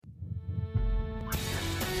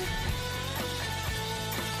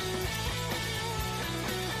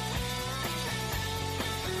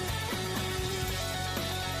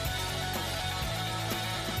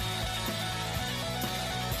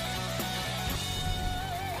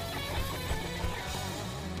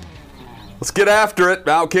Let's get after it.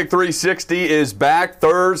 Outkick 360 is back.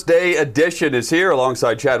 Thursday edition is here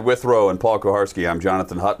alongside Chad Withrow and Paul Koharski. I'm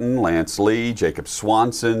Jonathan Hutton, Lance Lee, Jacob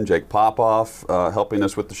Swanson, Jake Popoff helping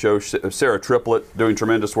us with the show. Sarah Triplett doing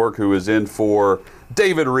tremendous work, who is in for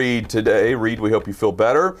David Reed today. Reed, we hope you feel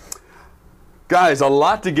better. Guys, a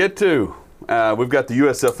lot to get to. We've got the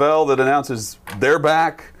USFL that announces they're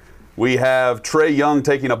back. We have Trae Young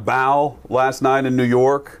taking a bow last night in New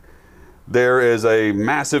York. There is a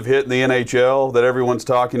massive hit in the NHL that everyone's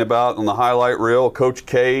talking about on the highlight reel. Coach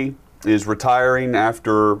K is retiring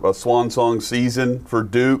after a swan song season for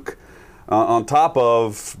Duke, on top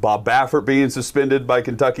of Bob Baffert being suspended by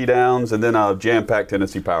Kentucky Downs, and then a jam-packed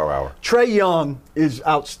Tennessee Power Hour. Trae Young is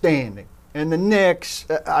outstanding. And the Knicks,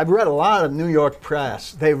 I've read a lot of New York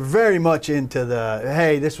press. They were very much into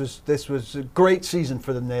hey, this was a great season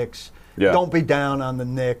for the Knicks. Yeah. Don't be down on the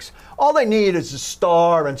Knicks. All they need is a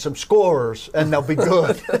star and some scorers, and they'll be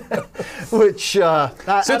good. Which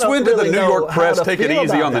since when did the New York press take it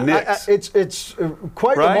easy on the Knicks? It's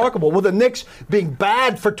quite remarkable. Well, the Knicks being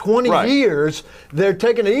bad for 20 years, they're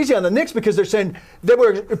taking it easy on the Knicks because they're saying they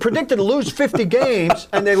were predicted to lose 50 games,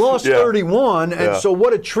 and they lost 31. And so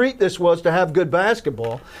what a treat this was to have good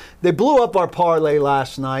basketball. They blew up our parlay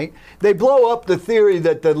last night. They blow up the theory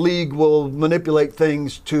that the league will manipulate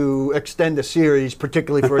things to extend a series,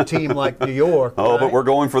 particularly for a team like New York. Oh, right? But we're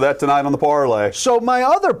going for that tonight on the parlay. So my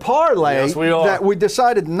other parlay that we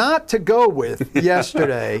decided not to go with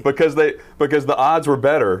yesterday because the odds were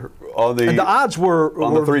better on the odds were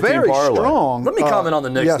very strong. Let me comment on the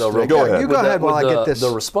Knicks though. Real go quick. ahead. You go ahead while I get this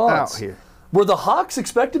the response out here. Were the Hawks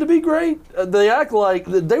expected to be great? They act like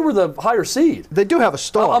they were the higher seed. They do have a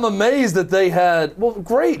star. I'm amazed that they had,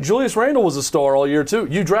 great. Julius Randle was a star all year, too.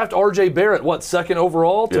 You draft R.J. Barrett, second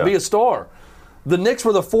overall to be a star. The Knicks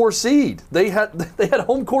were the 4 seed. They had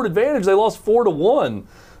home court advantage. They lost 4-1.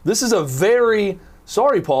 This is a very,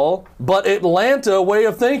 sorry, Paul, but Atlanta way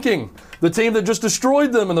of thinking. The team that just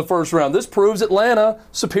destroyed them in the first round. This proves Atlanta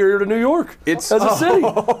superior to New York as a city.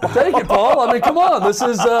 Take it, Paul. I mean, come on. This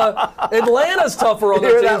is Atlanta's tougher on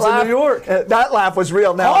their teams than New York. That laugh was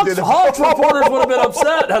real. Now, Hawks reporters would have been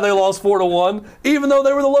upset had they lost 4-1, even though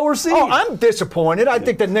they were the lower seed. Oh, I'm disappointed. I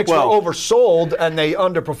think the Knicks were oversold and they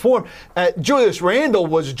underperformed. Julius Randle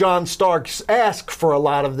was John Starks-esque for a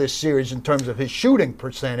lot of this series in terms of his shooting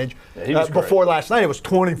percentage. Before last night, it was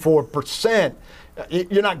 24%.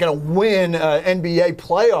 You're not going to win an NBA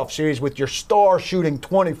playoff series with your star shooting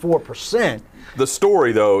 24%. The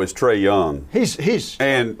story, though, is Trae Young. He's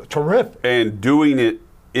terrific. And doing it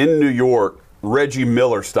in New York, Reggie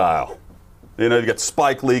Miller style. You know, you got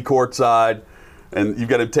Spike Lee courtside, and you've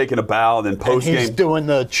got him taking a bow, and then post-game. He's doing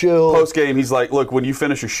the chill. Post-game, he's like, look, when you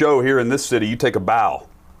finish a show here in this city, you take a bow.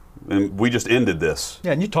 And we just ended this.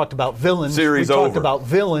 Yeah, and you talked about villains. Series we over. Talked about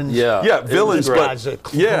villains. Yeah, villains. But a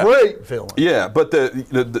great villain. Yeah, but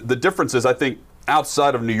the difference is, I think,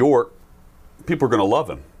 outside of New York, people are going to love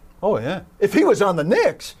him. Oh yeah. If he was on the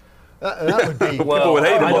Knicks, that would be people would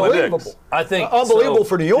hate him on the Knicks. I think unbelievable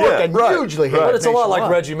for New York and hugely hated. But it's a lot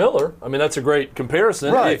like Reggie Miller. I mean, that's a great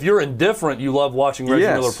comparison. Right. If you're indifferent, you love watching Reggie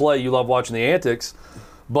Miller play. You love watching the antics.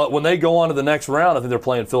 But when they go on to the next round, I think they're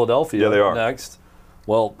playing Philadelphia next.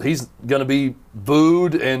 Well, he's going to be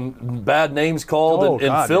booed and bad names called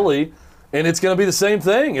in Philly, and it's going to be the same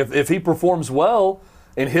thing. If he performs well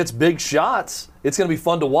and hits big shots, it's going to be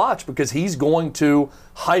fun to watch because he's going to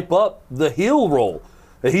hype up the heel role.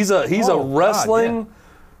 He's a wrestling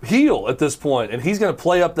heel at this point, and he's going to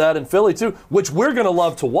play up that in Philly too, which we're going to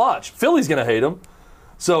love to watch. Philly's going to hate him.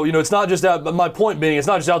 So, it's not just out, but my point being, it's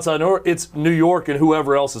not just outside New York, it's New York and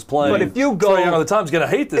whoever else is playing. But if you go, Trae Young all the time is going to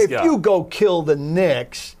hate this guy. If you go kill the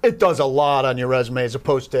Knicks, it does a lot on your resume as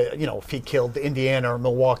opposed to, if he killed Indiana or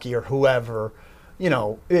Milwaukee or whoever.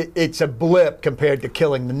 It's a blip compared to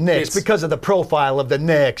killing the Knicks because of the profile of the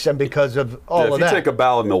Knicks and because of all of that. If you take a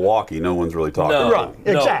bow in Milwaukee, no one's really talking about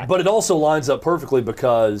it. Exactly. But it also lines up perfectly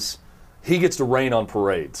because he gets to rain on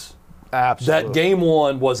parades. Absolutely. That game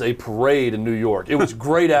 1 was a parade in New York. It was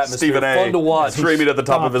great atmosphere, fun to watch. Screaming at the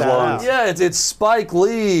top of his lungs. Yeah, it's Spike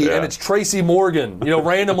Lee and it's Tracy Morgan.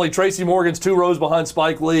 Randomly Tracy Morgan's 2 rows behind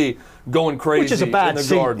Spike Lee going crazy. Which is a bad in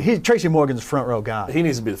the garden. Tracy Morgan's a front row guy. He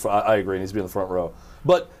needs to be I agree. He needs to be in the front row.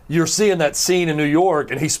 But you're seeing that scene in New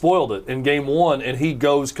York, and he spoiled it in game 1, and he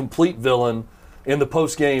goes complete villain in the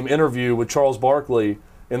post-game interview with Charles Barkley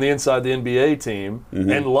and the Inside the NBA team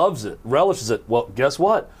and loves it, relishes it. Well, guess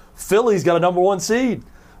what? Philly's got a number 1 seed.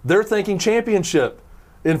 They're thinking championship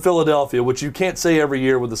in Philadelphia, which you can't say every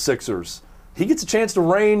year with the Sixers. He gets a chance to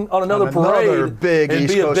reign on another parade big and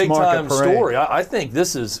East be a Coast big-time market parade. story. I think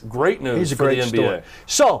this is great news for the NBA. Story.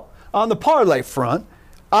 So, on the parlay front,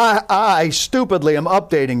 I stupidly am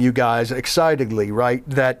updating you guys excitedly, right?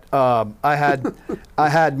 That I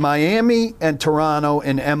had Miami and Toronto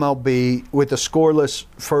in MLB with a scoreless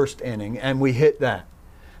first inning, and we hit that.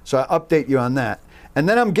 So I update you on that. And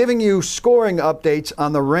then I'm giving you scoring updates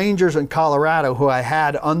on the Rangers and Colorado, who I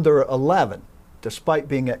had under 11, despite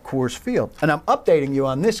being at Coors Field. And I'm updating you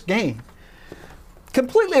on this game.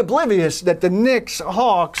 Completely oblivious that the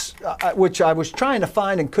Knicks-Hawks, which I was trying to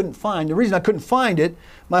find and couldn't find. The reason I couldn't find it,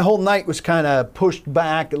 my whole night was kind of pushed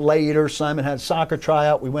back later. Simon had a soccer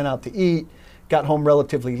tryout. We went out to eat, got home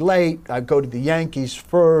relatively late. I'd go to the Yankees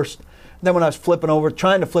first. Then when I was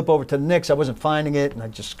trying to flip over to the Knicks, I wasn't finding it, and I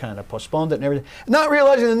just kind of postponed it and everything. Not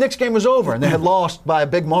realizing the Knicks game was over, and they had lost by a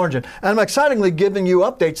big margin. And I'm excitingly giving you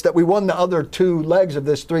updates that we won the other 2 legs of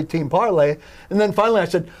this 3-team parlay. And then finally I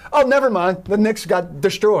said, oh, never mind, the Knicks got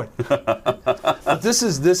destroyed. But this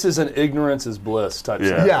is an ignorance is bliss type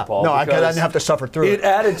stuff, Paul. No, I didn't have to suffer through it. It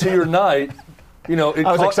added to your night. You know, it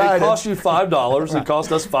cost you $5. It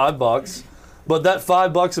cost us $5. But that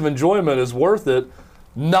 $5 of enjoyment is worth it.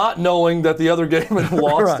 Not knowing that the other game had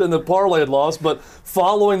lost and the parlay had lost, but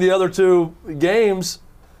following the other 2 games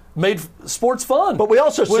made sports fun. But we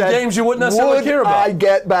also with said, games you wouldn't necessarily care about. I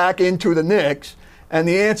get back into the Knicks? And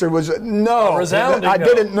the answer was no. I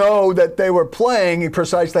didn't know that they were playing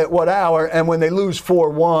precisely at what hour, and when they lose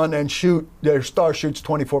 4-1 and their star shoots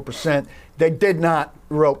 24%, they did not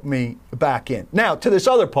rope me back in. Now, to this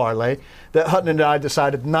other parlay that Hutton and I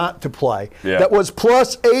decided not to play, that was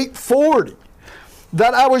plus 840.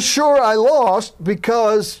 That I was sure I lost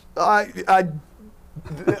because I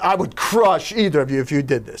would crush either of you if you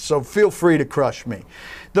did this. So feel free to crush me.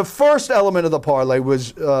 The first element of the parlay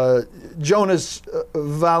was Jonas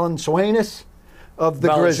Valanciunas of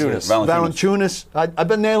the Grizzlies. Valanciunas. I've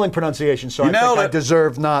been nailing pronunciations, so I think I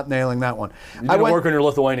deserve not nailing that one. You need to work on your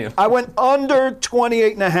Lithuanian. I went under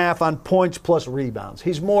 28.5 on points plus rebounds.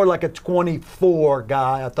 He's more like a 24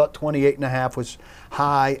 guy. I thought 28.5 was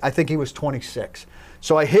high. I think he was 26.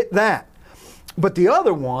 So I hit that. But the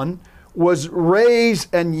other one was Rays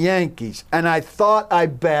and Yankees. And I thought I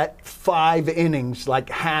bet 5 innings, like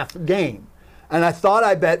half game. And I thought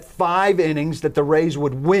I bet 5 innings that the Rays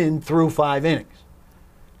would win through 5 innings.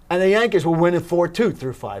 And the Yankees were winning 4-2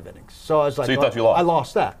 through 5 innings. So I was like, so you thought you lost? I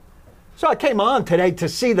lost that. So I came on today to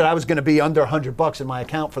see that I was going to be under $100 in my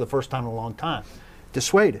account for the first time in a long time.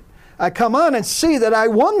 Dissuaded. I come on and see that I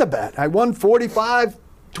won the bet. I won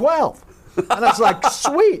 45-12. And I was like,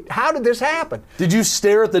 sweet, how did this happen? Did you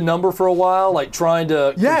stare at the number for a while, like trying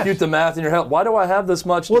to compute the math in your head? Why do I have this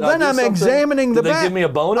much? Well, then I'm examining the bet. Did they give me a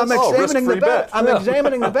bonus? I'm examining the bet. I'm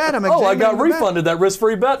examining the bet. I got refunded that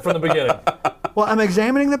risk-free bet from the beginning. Well, I'm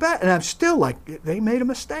examining the bet, and I'm still like, they made a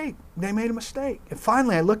mistake. They made a mistake. And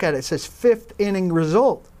finally, I look at it. It says 5th inning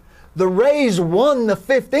result. The Rays won the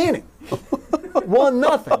 5th inning.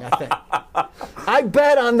 1-0, I think. I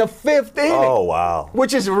bet on the 5th inning. Oh, wow.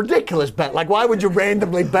 Which is a ridiculous bet. Like, why would you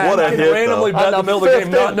randomly bet? What a hit, randomly bet in the middle of the game,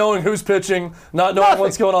 not knowing who's pitching, not knowing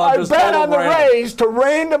what's going on. I bet on the Rays to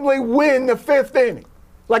randomly win the 5th inning.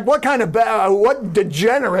 Like, what kind of bet? What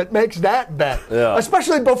degenerate makes that bet? Yeah.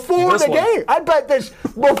 Especially before the game. I bet this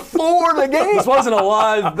before the game. This wasn't a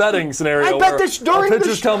live betting scenario. I bet this during the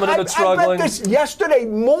pitcher's coming in and struggling. I bet this yesterday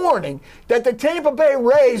morning that the Tampa Bay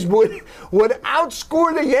Rays would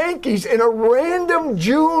outscore the Yankees in a random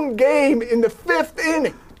June game in the 5th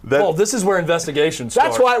inning. This is where investigations start.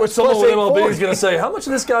 That's why it was someone with MLB is going to say, how much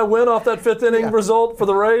did this guy win off that 5th inning result for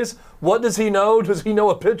the Rays? What does he know? Does he know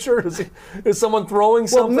a pitcher? Is someone throwing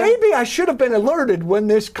something? Well, maybe I should have been alerted when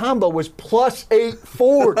this combo was plus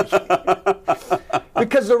 840.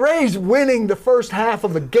 Because the Rays winning the first half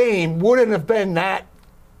of the game wouldn't have been that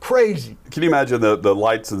crazy. Can you imagine the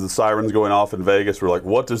lights and the sirens going off in Vegas? We're like,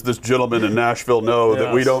 what does this gentleman in Nashville know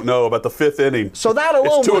that we don't know about the 5th inning? So that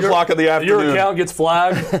alone, it's 2 o'clock in the afternoon. Your account gets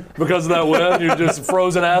flagged because of that win. You're just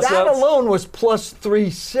frozen assets. That alone was plus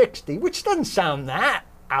 360, which doesn't sound that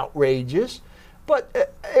outrageous. But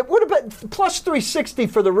it would have been plus 360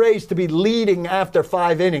 for the Rays to be leading after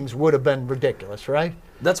 5 innings would have been ridiculous, right?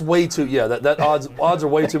 That's way too, that odds are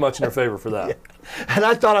way too much in your favor for that. Yeah. And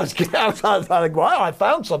I thought I was like, wow, I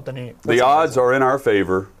found something here. The odds are in our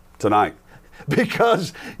favor tonight.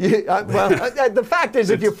 Because, the fact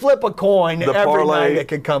is, if you flip a coin, every night it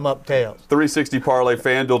can come up tails. 360 Parlay,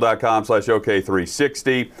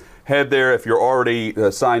 FanDuel.com/OK360. Head there if you're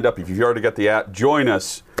already signed up. If you've already got the app, join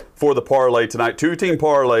us for the parlay tonight. 2-team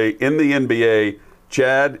parlay in the NBA.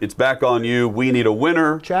 Chad, it's back on you. We need a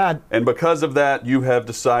winner. Chad. And because of that, you have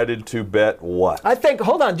decided to bet what? I think,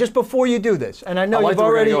 hold on, just before you do this, and I know you've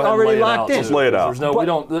already locked in. Just lay it out.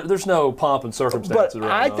 There's no pomp and circumstances but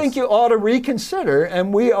I think you ought to reconsider,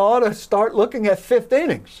 and we ought to start looking at fifth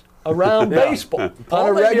innings around baseball on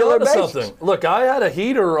a regular basis. Something. Look, I had a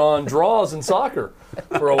heater on draws in soccer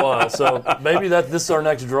for a while, so maybe this is our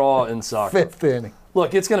next draw in soccer. Fifth inning.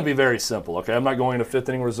 Look, it's going to be very simple, okay? I'm not going into fifth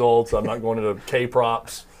inning results. I'm not going into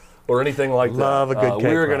K-props or anything like that. Love a good K-prop.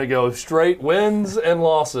 We're going to go straight wins and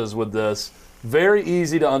losses with this. Very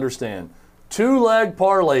easy to understand. 2-leg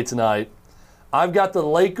parlay tonight. I've got the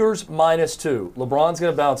Lakers -2. LeBron's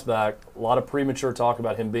going to bounce back. A lot of premature talk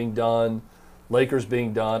about him being done, Lakers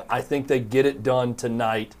being done. I think they get it done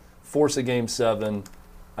tonight, force a Game 7.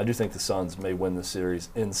 I do think the Suns may win the series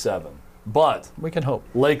in 7. But we can hope.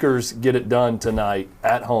 Lakers get it done tonight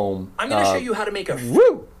at home. I'm going to show you how to make a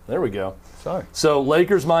woo. There we go. Sorry. So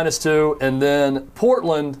Lakers -2, and then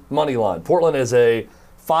Portland money line. Portland is a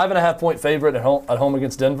 5.5-point favorite at home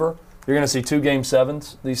against Denver. You're going to see 2 Game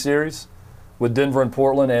 7s these series with Denver and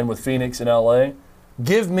Portland, and with Phoenix and LA.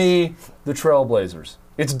 Give me the Trailblazers.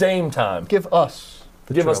 It's Dame time. Give us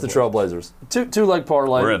the Trailblazers. 2-leg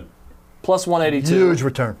parlay. We're in. Plus 182. Huge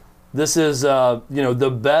return. This is,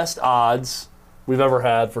 the best odds we've ever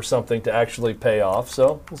had for something to actually pay off.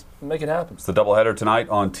 So let's make it happen. It's the doubleheader tonight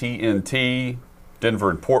on TNT, Denver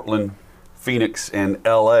and Portland, Phoenix and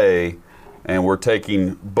LA, and we're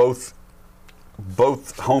taking both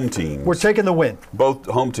home teams. We're taking the win. Both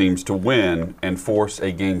home teams to win and force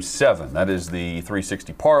a Game 7. That is the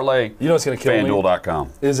 360 parlay. You know what's going to kill me?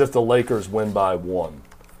 FanDuel.com. Is if the Lakers win by 1.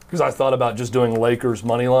 Because I thought about just doing Lakers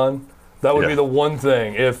money line. That would be the one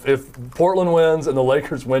thing. If Portland wins and the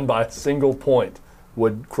Lakers win by a single point,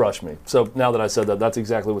 would crush me. So now that I said that, that's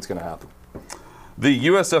exactly what's going to happen. The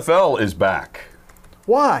USFL is back.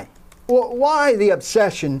 Why? Well, why the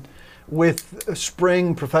obsession with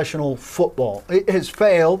spring professional football? It has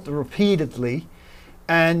failed repeatedly,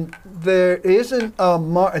 and there isn't there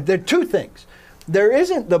are two things. There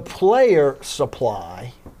isn't the player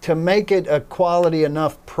supply to make it a quality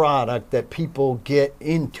enough product that people get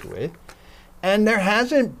into it. And there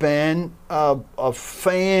hasn't been a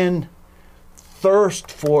fan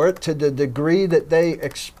thirst for it to the degree that they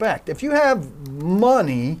expect. If you have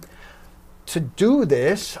money to do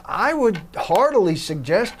this, I would heartily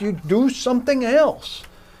suggest you do something else.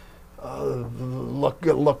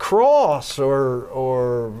 Lacrosse or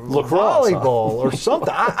volleyball or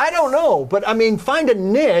something. I don't know, but I mean, find a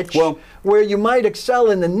niche where you might excel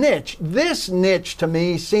in the niche. This niche to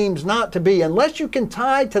me seems not to be, unless you can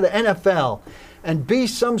tie to the NFL and be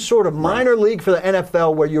some sort of minor league for the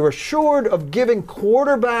NFL where you're assured of giving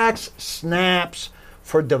quarterbacks snaps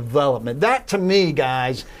for development. That to me,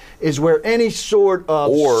 guys, is where any sort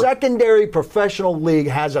of secondary professional league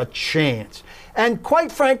has a chance. And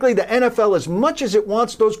quite frankly, the NFL, as much as it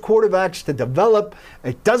wants those quarterbacks to develop,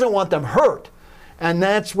 it doesn't want them hurt. And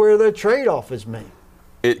that's where the trade-off is made.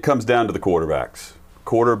 It comes down to the quarterbacks.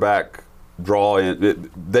 Quarterback draw in,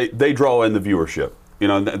 they draw in the viewership. You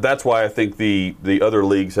know, that's why I think the other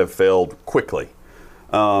leagues have failed quickly.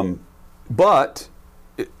 But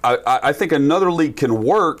I think another league can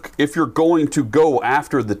work if you're going to go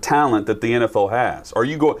after the talent that the NFL has. Are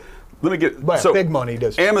you going? Let me get big money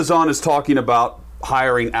does. Amazon is talking about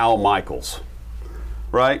hiring Al Michaels,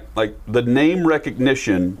 right? Like the name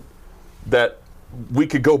recognition that we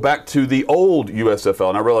could go back to the old USFL,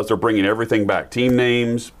 and I realize they're bringing everything back: team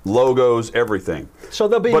names, logos, everything. So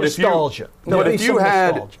there'll be nostalgia.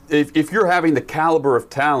 If you're having the caliber of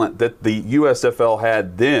talent that the USFL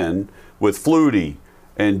had then with Flutie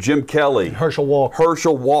and Jim Kelly, Herschel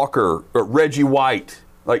Walker, Reggie White,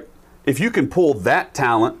 like if you can pull that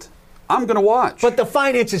talent, I'm going to watch. But the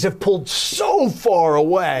finances have pulled so far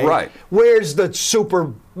away. Right. Where's the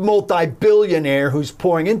super multi-billionaire who's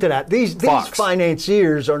pouring into that? These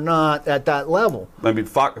financiers are not at that level. I mean,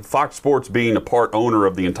 Fox Sports being a part owner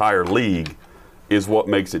of the entire league is what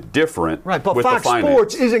makes it different. Right, but Fox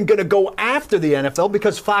Sports isn't going to go after the NFL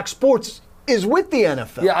because Fox Sports is with the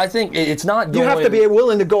NFL. Yeah, I think it's not going... You have to be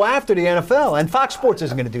willing to go after the NFL, and Fox Sports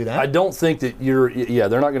isn't going to do that. I don't think that they're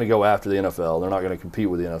not going to go after the NFL. They're not going to compete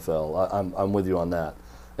with the NFL. I'm with you on that.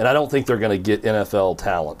 And I don't think they're going to get NFL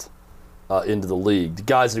talent into the league, the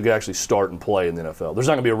guys who could actually start and play in the NFL. There's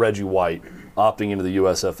not going to be a Reggie White opting into the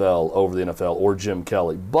USFL over the NFL or Jim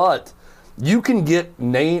Kelly. But you can get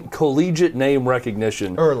collegiate name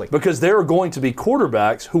recognition early because there are going to be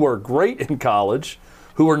quarterbacks who are great in college,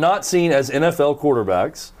 who are not seen as NFL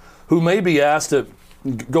quarterbacks, who may be asked to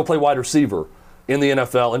go play wide receiver in the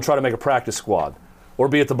NFL and try to make a practice squad, or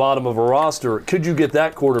be at the bottom of a roster. Could you get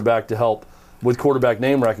that quarterback to help with quarterback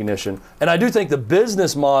name recognition? And I do think the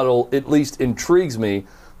business model at least intrigues me,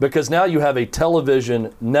 because now you have a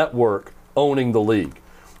television network owning the league.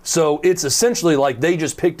 So it's essentially like they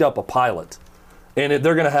just picked up a pilot, and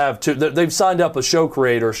they're going to have they've signed up a show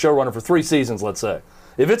creator, a showrunner for 3 seasons, let's say.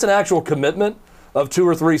 If it's an actual commitment of 2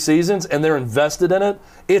 or 3 seasons and they're invested in it,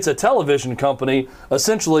 it's a television company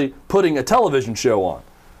essentially putting a television show on.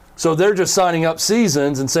 So they're just signing up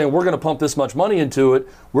seasons and saying, we're going to pump this much money into it,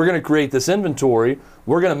 we're going to create this inventory,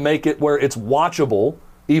 we're going to make it where it's watchable,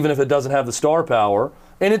 even if it doesn't have the star power,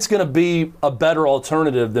 and it's going to be a better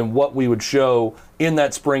alternative than what we would show in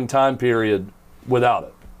that spring time period without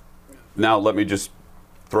it. Now let me just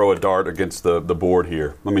throw a dart against the board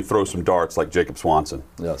here. Let me throw some darts like Jacob Swanson.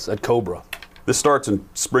 Yes, at Cobra. This starts in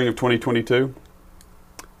spring of 2022.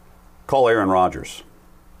 Call Aaron Rodgers.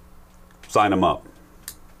 Sign him up.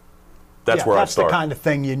 That's where I start. That's the kind of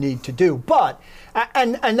thing you need to do. But,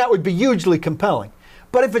 and that would be hugely compelling.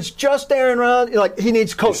 But if it's just Aaron Rodgers, like, he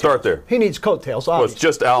needs coattails. You start there. He needs coattails, obviously. Well, it's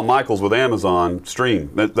just Al Michaels with Amazon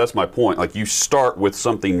Stream. That's my point. Like, you start with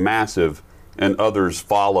something massive and others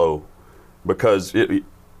follow because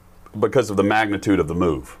of the magnitude of the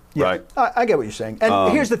move, right? I get what you're saying.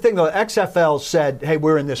 And here's the thing, though. XFL said, hey,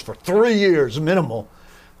 we're in this for 3 years minimal.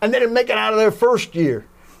 And they didn't make it out of their first year,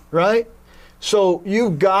 right? So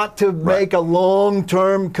you've got to make a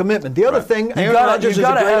long-term commitment. The other thing, Aaron Rodgers you've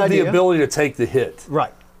got to have idea. the ability to take the hit.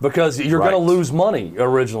 Right. Because you're going to lose money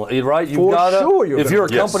originally, right? If you're a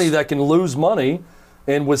company that can lose money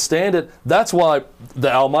and withstand it, that's why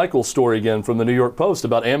the Al Michaels story again from the New York Post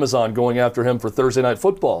about Amazon going after him for Thursday Night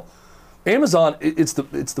Football. Amazon, it's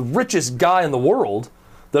the richest guy in the world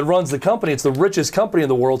that runs the company. It's the richest company in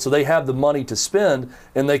the world, so they have the money to spend,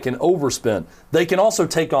 and they can overspend. They can also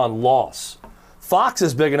take on loss. Fox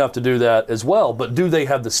is big enough to do that as well, but do they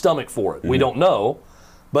have the stomach for it? Mm-hmm. We don't know.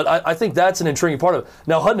 But I think that's an intriguing part of it.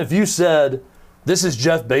 Now, Hutton, if you said this is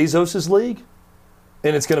Jeff Bezos' league,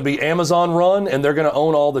 and it's going to be Amazon run, and they're going to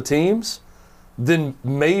own all the teams, then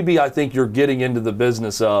maybe I think you're getting into the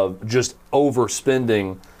business of just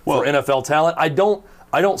overspending for NFL talent. I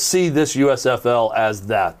don't see this USFL as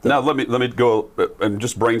that, though. Now let me go. I'm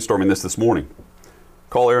just brainstorming this morning.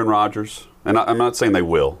 Call Aaron Rodgers, and I'm not saying they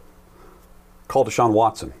will. Call Deshaun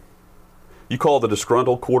Watson. You call the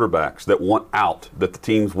disgruntled quarterbacks that want out, that the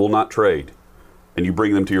teams will not trade, and you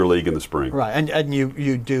bring them to your league in the spring. Right, and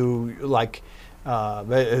you do, like,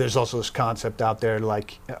 there's also this concept out there,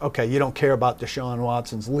 like, okay, you don't care about Deshaun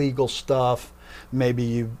Watson's legal stuff.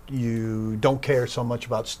 Maybe you don't care so much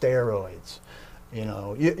about steroids. You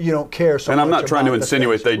know, you don't care so much about. And I'm not trying to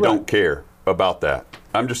insinuate they right. don't care about that.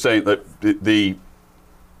 I'm just saying that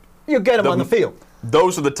you get them on the field.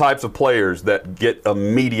 Those are the types of players that get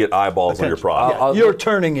immediate eyeballs on your product. Yeah, you're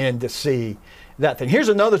turning in to see that thing. Here's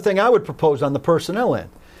another thing I would propose on the personnel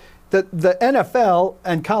end. The NFL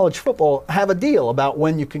and college football have a deal about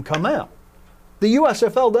when you can come out. The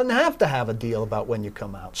USFL doesn't have to have a deal about when you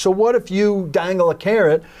come out. So what if you dangle a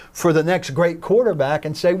carrot for the next great quarterback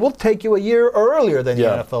and say, we'll take you a year earlier than the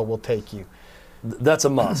NFL will take you? That's a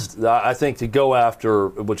must. I think to go after,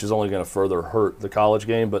 which is only going to further hurt the college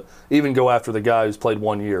game, but even go after the guy who's played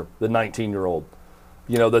 1 year, the 19-year-old.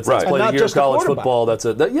 You know, that's played a year of college football.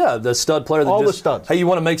 The stud player. The studs. Hey, you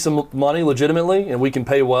want to make some money legitimately and we can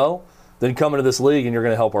pay well? Then come into this league and you're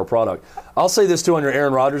going to help our product. I'll say this too on your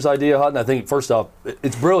Aaron Rodgers idea, Hutton. I think, first off,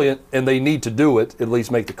 it's brilliant and they need to do it, at least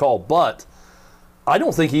make the call. But I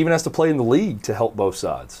don't think he even has to play in the league to help both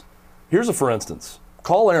sides. Here's a for instance.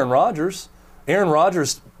 Call Aaron Rodgers. Aaron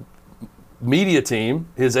Rodgers' media team,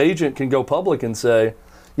 his agent can go public and say,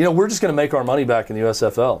 you know, we're just going to make our money back in the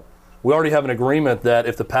USFL. We already have an agreement that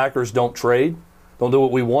if the Packers don't trade, don't do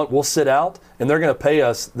what we want, we'll sit out, and they're going to pay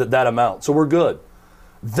us that amount. So we're good.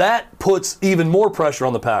 That puts even more pressure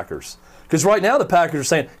on the Packers. Because right now the Packers are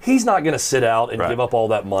saying he's not going to sit out and give up all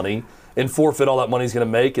that money and forfeit all that money he's going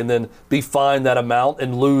to make and then be fined that amount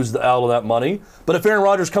and lose out on that money. But if Aaron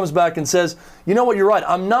Rodgers comes back and says, you know what, you're right,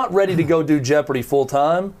 I'm not ready to go do Jeopardy full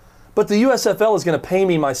time, but the USFL is going to pay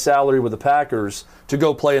me my salary with the Packers to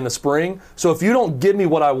go play in the spring. So if you don't give me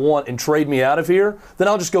what I want and trade me out of here, then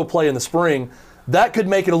I'll just go play in the spring. That could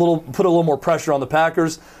make it put a little more pressure on the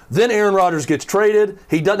Packers. Then Aaron Rodgers gets traded.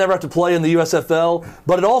 He doesn't ever have to play in the USFL,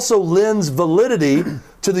 but it also lends validity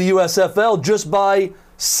to the USFL just by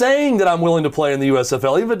saying that I'm willing to play in the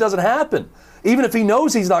USFL, even if it doesn't happen. Even if he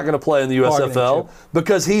knows he's not going to play in the USFL,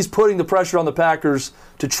 because he's putting the pressure on the Packers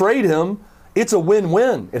to trade him, it's a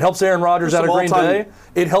win-win. It helps Aaron Rodgers out of Green Bay.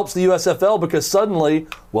 It helps the USFL because suddenly,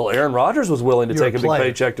 Aaron Rodgers was willing to take a big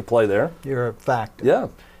paycheck to play there. You're a factor. Yeah.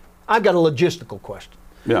 I've got a logistical question.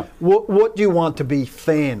 Yeah. What do you want to be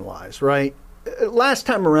fan-wise, right? Last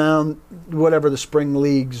time around, whatever the spring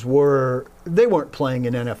leagues were, they weren't playing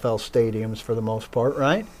in NFL stadiums for the most part,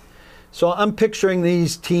 right? So I'm picturing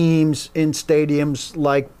these teams in stadiums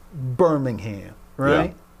like Birmingham, right?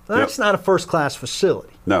 Yeah. That's not a first-class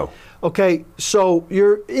facility. No. Okay, so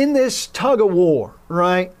you're in this tug of war,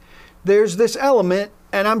 right? There's this element,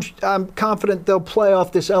 and I'm confident they'll play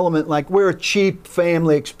off this element like we're a cheap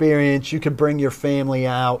family experience. You can bring your family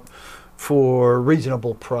out for a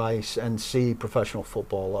reasonable price and see professional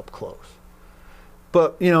football up close.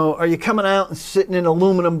 But, are you coming out and sitting in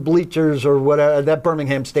aluminum bleachers or whatever? That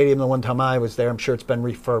Birmingham Stadium, the one time I was there, I'm sure it's been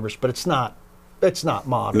refurbished, but it's not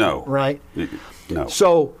modern, no. Right? No.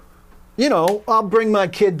 So, I'll bring my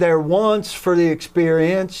kid there once for the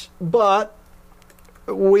experience, but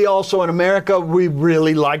we also in America, we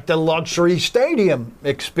really like the luxury stadium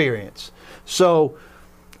experience. So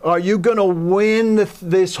are you going to win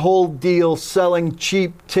this whole deal selling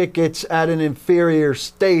cheap tickets at an inferior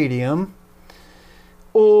stadium?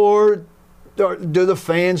 Or do the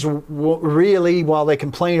fans really, while they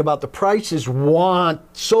complain about the prices, want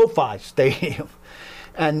SoFi Stadium?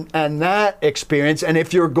 And that experience, and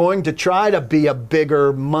if you're going to try to be a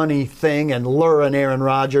bigger money thing and lure an Aaron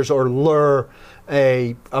Rodgers or lure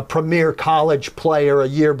a premier college player a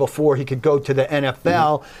year before he could go to the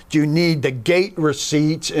NFL, do you need the gate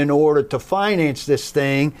receipts in order to finance this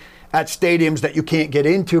thing at stadiums that you can't get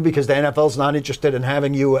into because the NFL's not interested in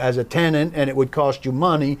having you as a tenant and it would cost you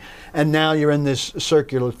money, and now you're in this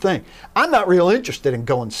circular thing. I'm not real interested in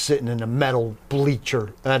going sitting in a metal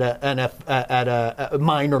bleacher at a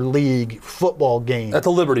minor league football game. At the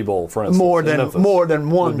Liberty Bowl, for instance. More than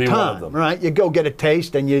one time, right? You go get a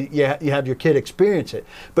taste and you have your kid experience it.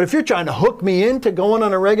 But if you're trying to hook me into going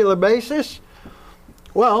on a regular basis,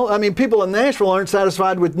 well, I mean, people in Nashville aren't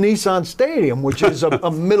satisfied with Nissan Stadium, which is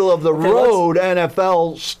a middle-of-the-road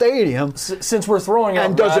NFL stadium. Since we're throwing out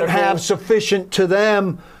and doesn't have sufficient to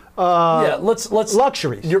them let's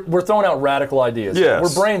luxuries. We're throwing out radical ideas. Yes.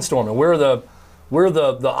 We're brainstorming. We're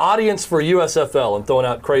the audience for USFL and throwing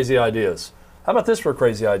out crazy ideas. How about this for a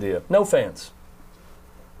crazy idea? No fans.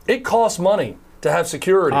 It costs money to have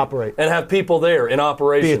security and have people there in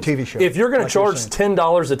operations. Be a TV show. If you're going to charge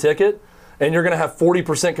 $10 a ticket, and you're going to have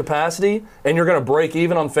 40% capacity, and you're going to break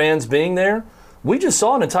even on fans being there, we just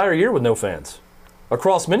saw an entire year with no fans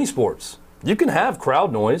across many sports. You can have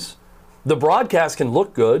crowd noise. The broadcast can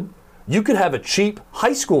look good. You could have a cheap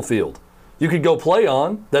high school field you could go play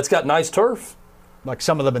on that's got nice turf. Like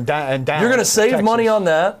some of them in Dallas. You're going to save money on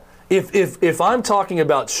that. If I'm talking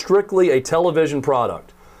about strictly a television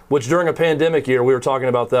product, which during a pandemic year, we were talking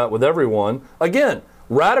about that with everyone. Again,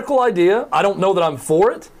 radical idea. I don't know that I'm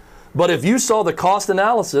for it. But if you saw the cost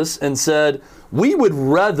analysis and said, we would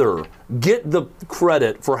rather get the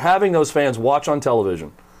credit for having those fans watch on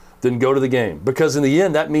television than go to the game. Because in the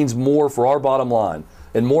end, that means more for our bottom line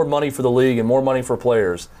and more money for the league and more money for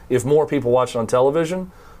players. If more people watch it on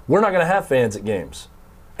television, we're not going to have fans at games.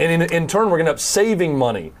 And in turn, we're going to end up saving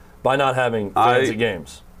money by not having fans at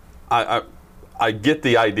games. I get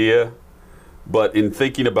the idea. But in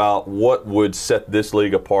thinking about what would set this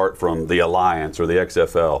league apart from the Alliance or the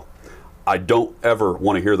XFL, I don't ever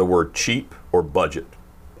want to hear the word cheap or budget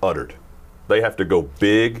uttered. They have to go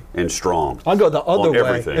big and strong. I'll go the other way.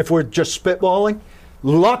 Everything. If we're just spitballing,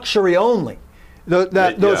 luxury only.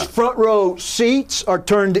 Those front row seats are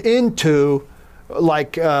turned into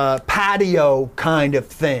like a patio kind of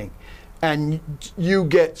thing. And you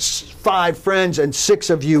get 5 friends and 6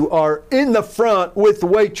 of you are in the front with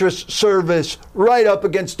waitress service right up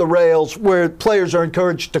against the rails where players are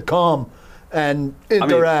encouraged to come and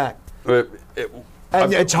interact.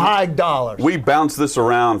 It's high dollars. We bounced this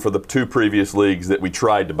around for the 2 previous leagues that we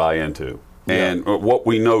tried to buy into. And what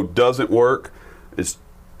we know doesn't work is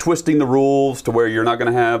twisting the rules to where you're not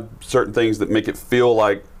going to have certain things that make it feel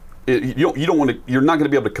like you're not going to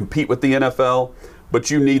be able to compete with the NFL. But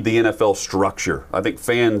you need the NFL structure. I think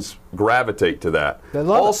fans gravitate to that.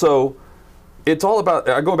 Also, it's all about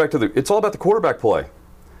the quarterback play.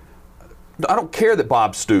 I don't care that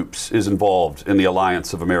Bob Stoops is involved in the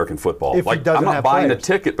Alliance of American Football. I'm not buying a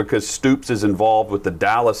ticket because Stoops is involved with the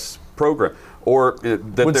Dallas program, or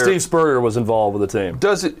when Steve Spurrier was involved with the team.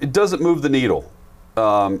 It doesn't move the needle.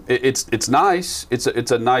 It's nice. It's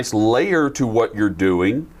a nice layer to what you're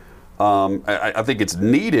doing. I think it's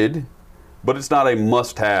needed. But it's not a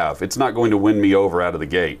must-have. It's not going to win me over out of the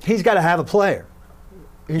gate. He's got to have a player.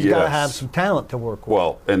 He's got to have some talent to work with.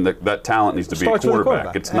 Well, and that talent needs to be a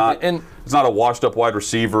quarterback. It's not a washed-up wide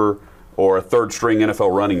receiver or a third-string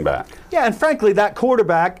NFL running back. Yeah, and frankly, that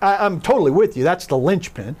quarterback, I'm totally with you. That's the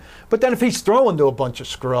linchpin. But then if he's throwing to a bunch of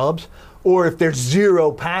scrubs, or if there's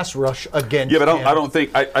zero pass rush against him. I don't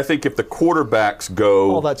think. I think if the quarterbacks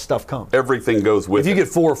go, all that stuff comes. Everything goes with it. If you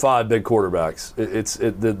get 4 or 5 big quarterbacks,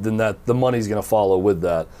 then the money's going to follow with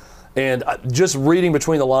that. And just reading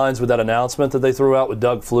between the lines with that announcement that they threw out with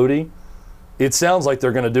Doug Flutie, it sounds like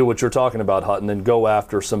they're going to do what you're talking about, Hutton, and go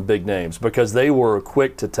after some big names because they were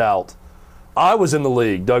quick to tout. I was in the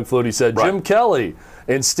league, Doug Flutie said, right. Jim Kelly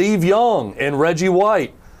and Steve Young and Reggie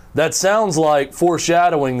White. That sounds like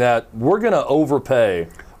foreshadowing that we're going to overpay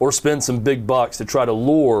or spend some big bucks to try to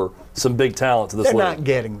lure some big talent to this league. They're not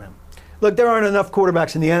getting them. Look, there aren't enough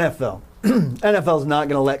quarterbacks in the NFL. NFL's not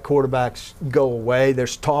going to let quarterbacks go away.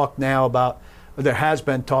 There's talk now there has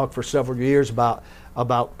been talk for several years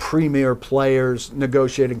about premier players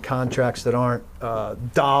negotiating contracts that aren't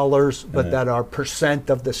dollars, but that are percent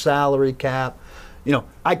of the salary cap.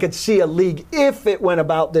 I could see a league, if it went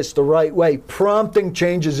about this the right way, prompting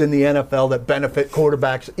changes in the NFL that benefit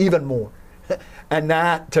quarterbacks even more. And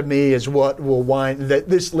that, to me, is what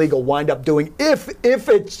this league will wind up doing. If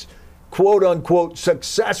it's, quote unquote,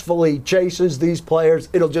 successfully chases these players,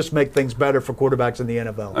 it'll just make things better for quarterbacks in the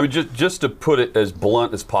NFL. I mean, just to put it as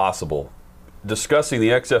blunt as possible, discussing the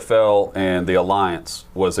XFL and the Alliance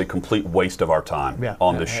was a complete waste of our time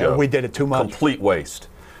on this show. We did it too much. Complete waste.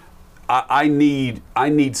 I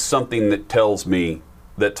need something that tells me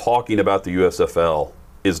that talking about the USFL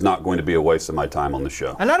is not going to be a waste of my time on the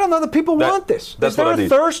show. And I don't know that people want this. Is there a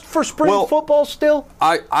thirst for spring football still?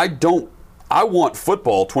 I don't. I want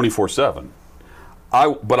football 24/7.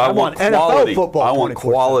 But I want NFL football. I want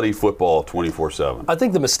quality football 24/7. I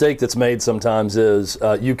think the mistake that's made sometimes is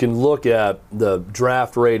you can look at the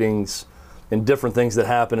draft ratings and different things that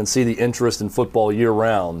happen and see the interest in football year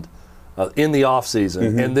round in the off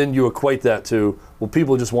season, and then you equate that to, well,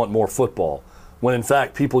 people just want more football, when in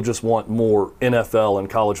fact people just want more NFL and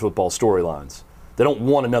college football storylines. They don't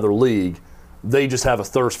want another league. They just have a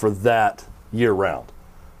thirst for that year round.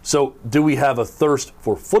 So do we have a thirst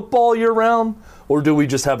for football year round, or do we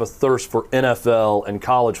just have a thirst for NFL and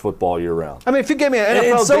college football year round? I mean, if you give me an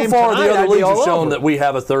NFL and so game far, tonight, the other leagues have shown over. that we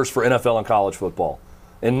have a thirst for NFL and college football,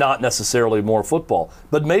 and not necessarily more football.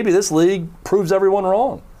 But maybe this league proves everyone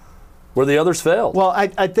wrong, where the others failed. Well,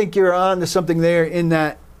 I think you're on to something there in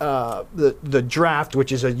that the draft,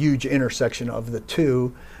 which is a huge intersection of the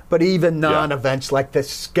two, but even non-events like the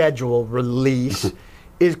schedule release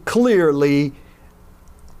is clearly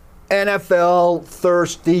NFL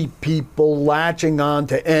thirsty people latching on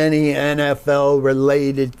to any NFL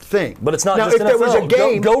related thing. But it's not now, just if NFL. There was a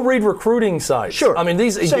game, go read recruiting sites. Sure. I mean,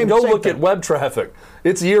 you can go look at web traffic.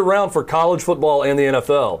 It's year round for college football and the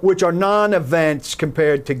NFL, which are non-events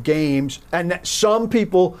compared to games. And some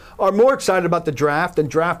people are more excited about the draft and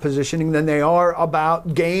draft positioning than they are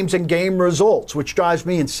about games and game results, which drives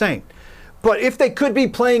me insane. But if they could be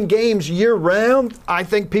playing games year round, I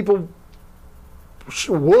think people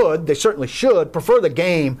they certainly should prefer the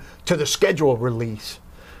game to the schedule release.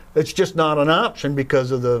 It's just not an option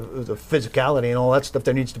because of the physicality and all that stuff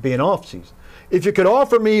there needs to be in off season. If you could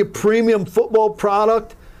offer me a premium football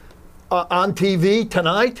product on TV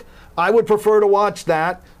tonight, I would prefer to watch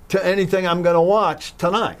that to anything I'm going to watch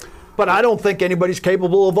tonight. But I don't think anybody's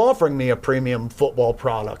capable of offering me a premium football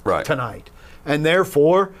product tonight. And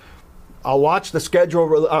therefore, I'll watch the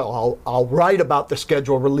schedule. I'll write about the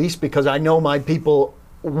schedule release because I know my people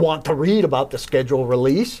want to read about the schedule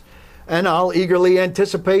release, and I'll eagerly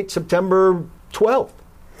anticipate September 12th.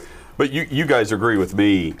 But you guys agree with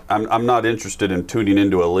me. I'm not interested in tuning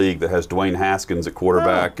into a league that has Dwayne Haskins at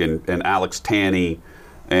quarterback and Alex Tanney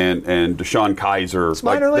and Deshaun Kaiser. It's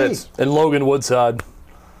minor league. And Logan Woodside.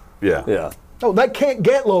 Yeah. Oh, they can't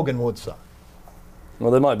get Logan Woodside. Well,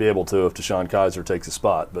 they might be able to if Deshaun Kaiser takes a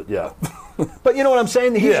spot, but yeah. But you know what I'm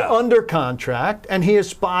saying? He's under contract, and he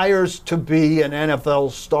aspires to be an NFL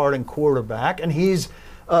starting quarterback, and he's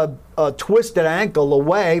a twisted ankle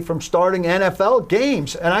away from starting NFL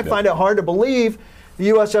games. And I find it hard to believe the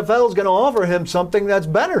USFL is going to offer him something that's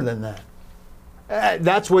better than that.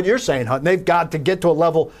 That's what you're saying, Hutton. They've got to get to a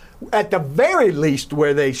level, at the very least,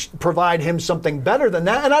 where they provide him something better than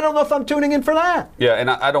that. And I don't know if I'm tuning in for that. Yeah, and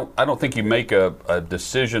I don't think you make a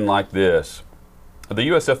decision like this. The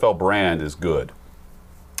USFL brand is good.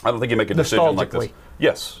 I don't think you make a decision like this.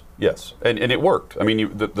 Yes, and it worked. I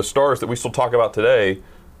mean, the stars that we still talk about today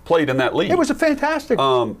played in that league. It was a fantastic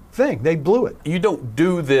thing. They blew it. You don't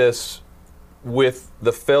do this with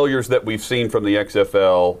the failures that we've seen from the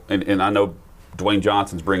XFL, and I know Dwayne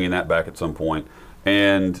Johnson's bringing that back at some point,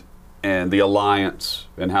 and the Alliance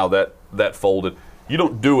and how that folded. you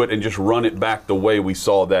don't do it and just run it back the way we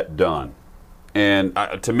saw that done. And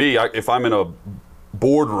to me, if I'm in a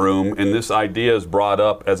boardroom and this idea is brought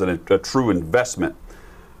up as a true investment,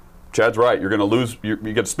 Chad's right. You're going to lose. You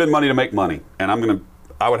got to spend money to make money. And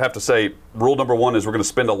I would have to say, rule number one is we're going to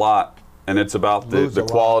spend a lot, and it's about the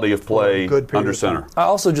quality of play under center. I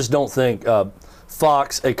also just don't think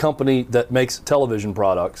Fox, a company that makes television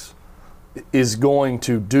products, is going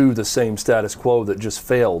to do the same status quo that just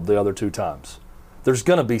failed the other 2 times. There's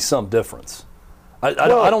going to be some difference. I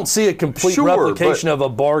don't see a complete replication of a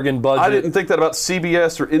bargain budget. I didn't think that about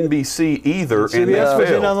CBS or NBC either. CBS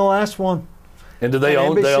was in on the last one. And did they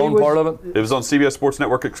own part of it? It was on CBS Sports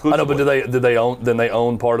Network exclusively. I know, but did they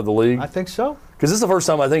own part of the league? I think so. Because this is the first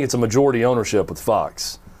time I think it's a majority ownership with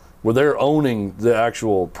Fox, where they're owning the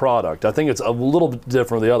actual product. I think it's a little bit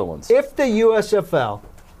different than the other ones. If the USFL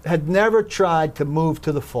had never tried to move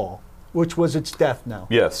to the fall, which was its death knell,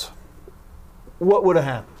 yes, what would have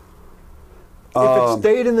happened? If it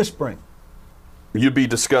stayed in the spring, you'd be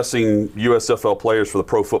discussing USFL players for the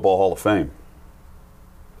Pro Football Hall of Fame.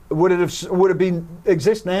 Would it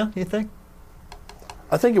exist now? You think?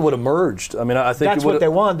 I think it would have merged. I mean, I think that's what they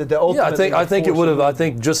wanted. I think it would have. I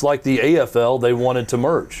think just like the AFL, they wanted to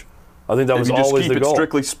merge. I think that was always the goal. If you just keep it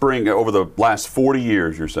strictly spring over the last 40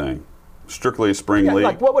 years, you're saying strictly a spring league.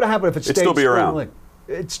 Like what would have happened if it stayed still be around? League?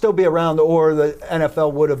 It'd still be around, or the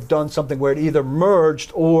NFL would have done something where it either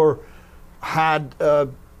merged or had a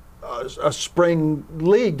spring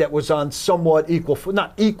league that was on somewhat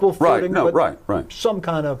not equal footing, but some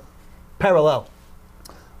kind of parallel.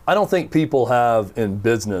 I don't think people have in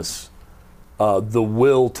business the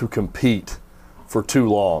will to compete for too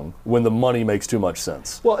long when the money makes too much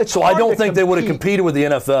sense. Well, so I don't think they would have competed with the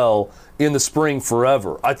NFL in the spring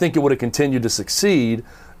forever. I think it would have continued to succeed,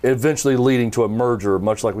 eventually leading to a merger,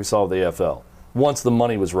 much like we saw with the AFL, once the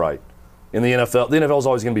money was right. In the NFL is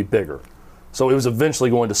always going to be bigger. So it was eventually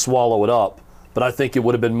going to swallow it up, but I think it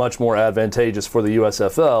would have been much more advantageous for the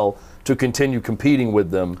USFL to continue competing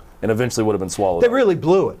with them and eventually would have been swallowed up. They really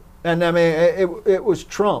blew it. And I mean, it was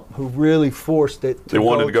Trump who really forced it to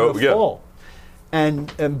go to the fall.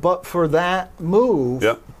 And but for that move,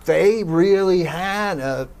 they really had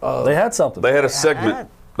they had something. They had a segment.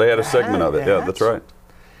 They had a segment of it. Yeah, that's right.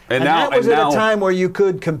 And that was at a time where you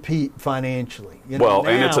could compete financially. And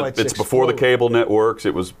it's before the cable networks.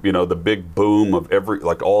 It was the big boom of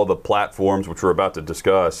all the platforms, which we're about to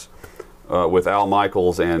discuss with Al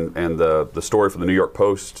Michaels and the story from the New York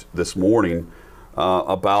Post this morning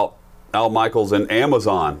about Al Michaels and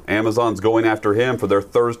Amazon. Amazon's going after him for their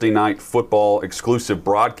Thursday night football exclusive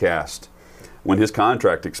broadcast when his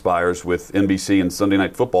contract expires with NBC and Sunday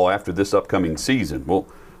Night Football after this upcoming season.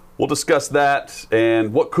 We'll discuss that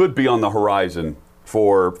and what could be on the horizon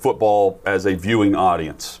for football as a viewing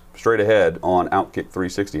audience. Straight ahead on Outkick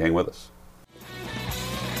 360. Hang with us.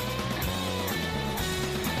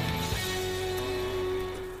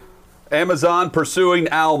 Amazon pursuing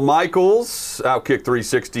Al Michaels. Outkick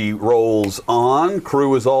 360 rolls on.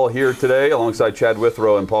 Crew is all here today alongside Chad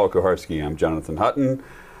Withrow and Paul Kuharsky. I'm Jonathan Hutton.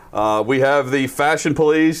 We have the Fashion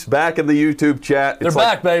Police back in the YouTube chat. They're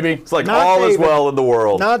back, baby. It's like all is well in the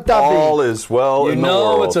world. Not David. All is well in the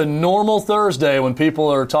world. You know it's a normal Thursday when people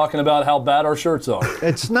are talking about how bad our shirts are.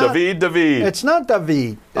 It's not David. It's not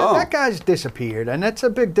David. That guy's disappeared, and that's a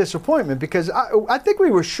big disappointment because I think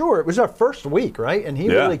we were sure it was our first week, right? And he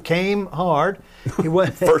really came hard. He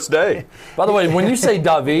went first day. By the way, when you say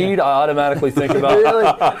David, I automatically think about he really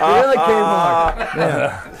came hard.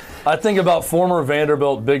 Yeah. I think about former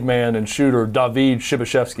Vanderbilt big man and shooter David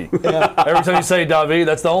Shibashevsky. Yeah. Every time you say David,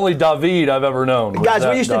 that's the only David I've ever known. Guys,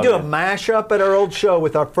 we used to do a mashup at our old show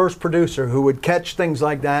with our first producer who would catch things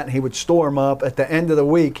like that and he would store them up. At the end of the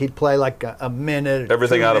week, he'd play like a minute.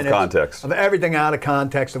 Everything out of context. Of everything out of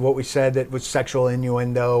context of what we said that was sexual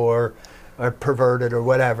innuendo or perverted or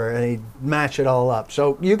whatever, and he'd match it all up.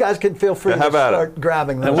 So you guys can feel free to start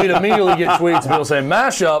grabbing them. And we'd immediately get tweets, people saying,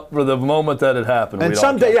 mash up for the moment that it happened. And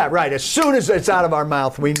someday, right, as soon as it's out of our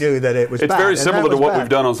mouth, we knew that it was bad. It's very similar to what we've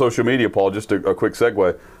done on social media, Paul. Just a quick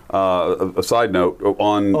segue. A side note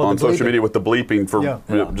on social media with the bleeping for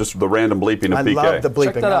just the random bleeping of PK. I love the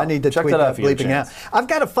bleeping. I need to tweet that bleeping out. I've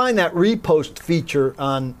got to find that repost feature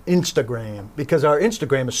on Instagram because our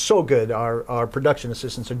Instagram is so good. Our production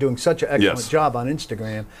assistants are doing such an excellent job on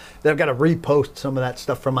Instagram that I've got to repost some of that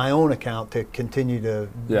stuff from my own account to continue to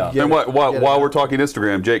And while we're talking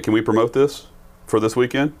Instagram, Jake, can we promote this for this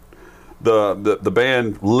weekend? The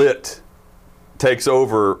band Lit takes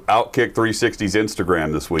over Outkick 360's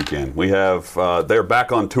Instagram this weekend. We have they're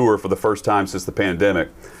back on tour for the first time since the pandemic,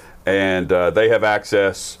 and they have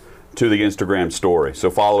access to the Instagram story. So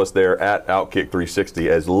follow us there at Outkick360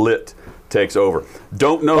 as Lit takes over.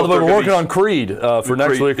 Don't know. We're working on Creed for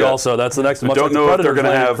next week. Also, that's the next. Don't know if they're going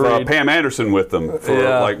to have Pam Anderson with them for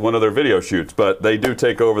like one of their video shoots, but they do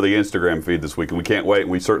take over the Instagram feed this week, and we can't wait.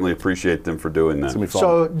 And we certainly appreciate them for doing that.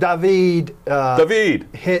 So David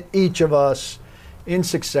hit each of us in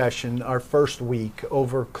succession our first week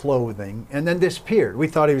over clothing, and then disappeared. We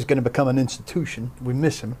thought he was going to become an institution. We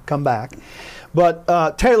miss him. Come back,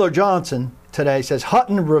 but Taylor Johnson today says,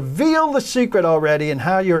 Hutton, reveal the secret already and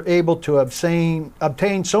how you're able to obtain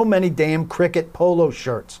so many damn Cricket polo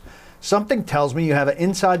shirts. Something tells me you have an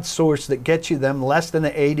inside source that gets you them less than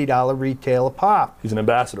an $80 retail a pop. He's an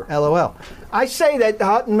ambassador. LOL. I say that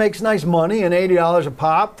Hutton makes nice money, and $80 a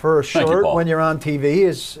pop for a shirt when you're on TV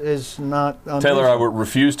is not unreasonable. Taylor, I would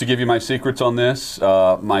refuse to give you my secrets on this.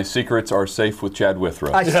 My secrets are safe with Chad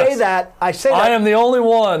Withrow. I say that. I am the only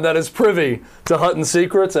one that is privy to Hutton's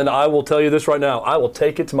secrets, and I will tell you this right now. I will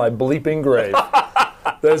take it to my bleeping grave.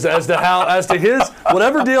 As to his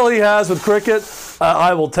whatever deal he has with Cricket,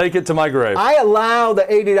 I will take it to my grave. I allow the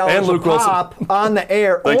 $80 a pop on the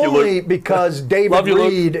air only because David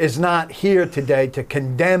Reed is not here today to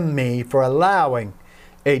condemn me for allowing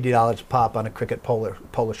 $80 a pop on a Cricket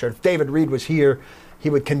polo shirt. If David Reed was here, he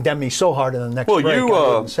would condemn me so hard in the next break. I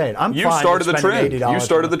wouldn't say it. I'm fine started the trend. $80 You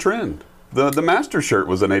started the trend. The Master shirt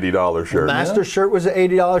was an $80 shirt. The Master shirt was an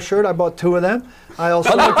 $80 shirt. I bought 2 of them. I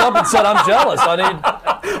also looked up and said, "I'm jealous.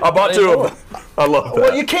 I bought 2 of them." I love that.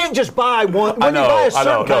 Well, you can't just buy one. When you buy a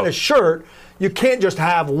certain kind of shirt, you can't just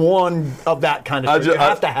have one of that kind of shirt. You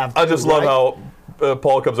have to have 2. I just love how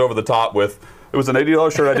Paul comes over the top with, it was an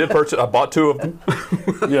 $80 shirt I did purchase. I bought 2 of them.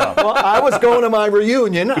 Yeah. Well, I was going to my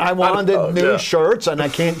reunion. I wanted new shirts, and I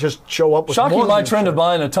can't just show up with Shocking one. My trend of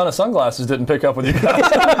buying a ton of sunglasses didn't pick up with you guys.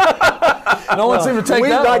 No one seemed to take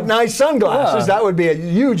that. We like nice sunglasses. Yeah. That would be a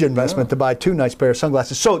huge investment to buy 2 nice pair of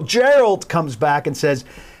sunglasses. So Gerald comes back and says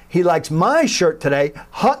he likes my shirt today.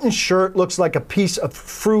 Hutton's shirt looks like a piece of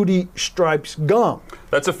Fruity Stripes gum.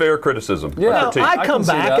 That's a fair criticism. Yeah. Now, I come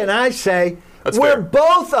back and I say, we're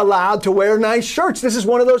both allowed to wear nice shirts. This is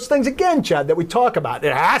one of those things, again, Chad, that we talk about.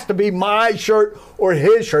 It has to be my shirt or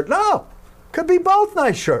his shirt. No. Could be both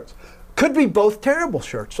nice shirts. Could be both terrible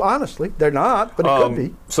shirts. Honestly, they're not, but it could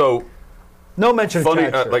be. So, no mention of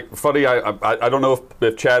Chad's shirt. I don't know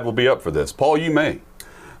if Chad will be up for this. Paul, you may.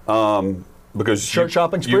 Because shirt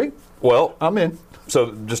shopping spree? Well, I'm in.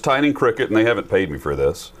 So just tying in Cricket, and they haven't paid me for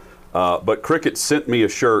this, but Cricket sent me a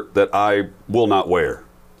shirt that I will not wear.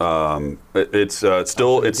 It's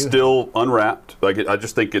still unwrapped. I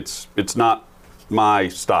just think it's not my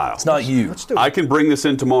style. It's not you. I can bring this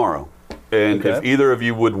in tomorrow, and if either of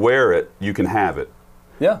you would wear it, you can have it.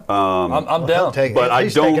 Yeah, I'm down. But I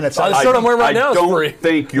don't. The shirt I'm wearing right now is free. I don't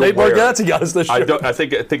think you'll wear it. Nate Bargatze got us this shirt. I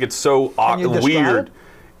think it's so weird.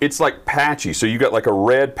 It's like patchy. So you got like a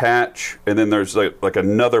red patch, and then there's like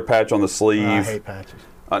another patch on the sleeve. I hate patches.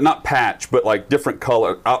 Not patch, but like different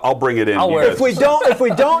color. I'll bring it in. I'll wear it. If we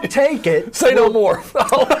don't take it, say no more.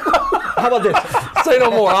 How about this? Say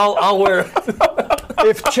no more. I'll wear it.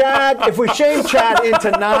 If we shame Chad into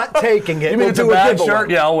not taking it, you mean it's a bad shirt?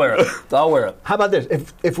 Yeah, I'll wear it. I'll wear it. How about this?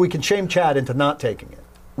 If we can shame Chad into not taking it,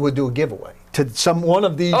 we'll do a giveaway to one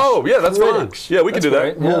of these. Oh yeah, that's fine. Yeah, we can do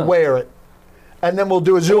that. We'll wear it. And then we'll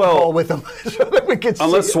do a Zoom call with them so that we can see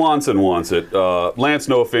unless Swanson wants it. Lance,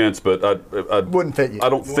 no offense, but I wouldn't fit you. I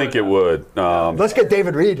don't think it would. Let's get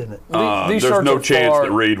David Reed in it. There's no chance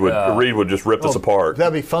that Reed would just rip us apart.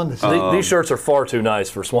 That'd be fun to see. These shirts are far too nice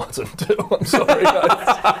for Swanson, too. I'm sorry,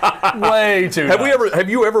 guys. Way too nice. Have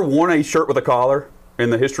you ever worn a shirt with a collar in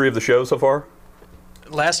the history of the show so far?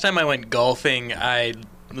 Last time I went golfing, I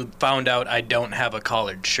found out I don't have a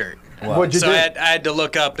collared shirt. Wow. What'd you do? I had to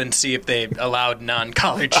look up and see if they allowed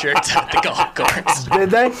non-collared shirts at the golf course. Did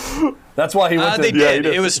they? That's why he went to. They did.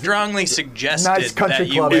 It was strongly suggested that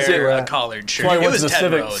you wear a collared shirt. It was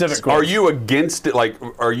civic. Are you against it? Like,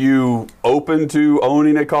 are you open to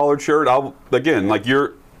owning a collared shirt?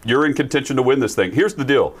 You're in contention to win this thing. Here's the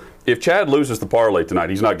deal: if Chad loses the parlay tonight,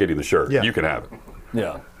 he's not getting the shirt. Yeah. You can have it.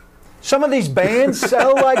 Yeah. Some of these bands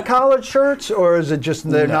sell like collared shirts, or is it just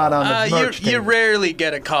they're not on the merch you rarely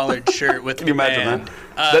get a collared shirt with Can you imagine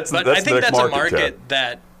that? But I think that's a market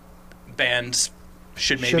that bands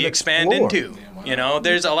should maybe expand into. You know,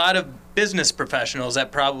 there's a lot of business professionals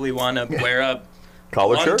that probably want to wear a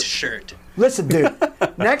collared shirt. Listen, dude,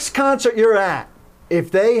 next concert you're at, if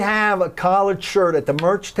they have a collared shirt at the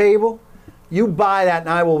merch table, you buy that and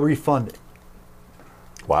I will refund it.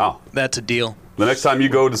 Wow. That's a deal. The next time you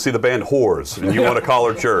go to see the band Whores and you want a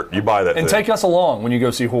collared shirt, you buy that. And take us along when you go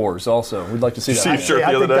see Whores also. We'd like to see that. See your shirt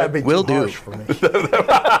the other day? We'll do. For me.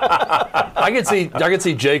 I could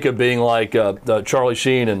see Jacob being like Charlie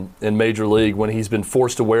Sheen in Major League when he's been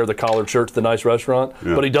forced to wear the collared shirt to the nice restaurant,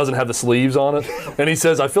 but he doesn't have the sleeves on it, and he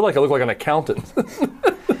says, "I feel like I look like an accountant."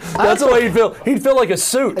 That's the way he'd feel. He'd feel like a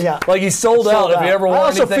suit. Yeah. Like he's sold out if he ever wore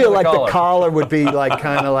anything. I also feel like the collar would be like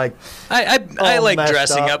kind of like. I like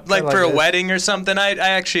dressing up. Like for a wedding or something, I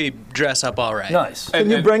actually dress up all right. Nice. Can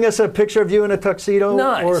you bring us a picture of you in a tuxedo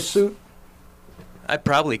or a suit? I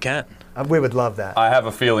probably can. We would love that. I have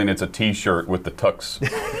a feeling it's a T-shirt with the tux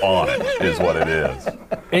on it, is what it is.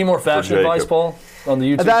 Any more fashion advice, Paul, on the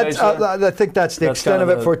YouTube page? I think that's the extent of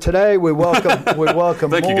it for today. We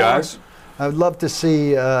welcome. Thank you, guys. I would love to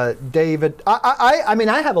see David. I mean,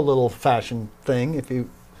 I have a little fashion thing. If you,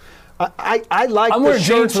 I like. I'm wearing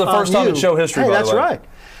jeans for the first time in show history. Hey, by that's the way. right.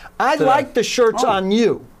 I like the shirts on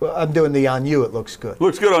you. I'm doing the on you. It looks good.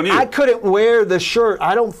 Looks good on you. I couldn't wear the shirt.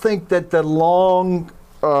 I don't think that the long.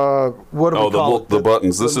 What do we call it? The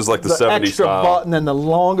buttons. This is like the 70s extra style. Button and the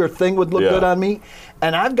longer thing would look good on me.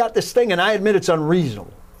 And I've got this thing, and I admit it's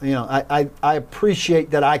unreasonable. You know, I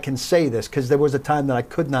appreciate that I can say this because there was a time that I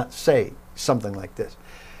could not say something like this.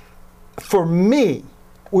 For me,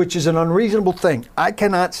 which is an unreasonable thing, I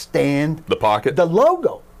cannot stand the pocket, the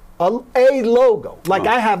logo. A logo. Like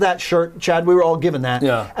I have that shirt, Chad, we were all given that.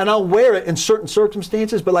 Yeah. And I'll wear it in certain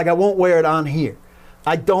circumstances, but like I won't wear it on here.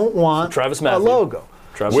 I don't want a logo.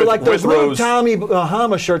 So like those little Tommy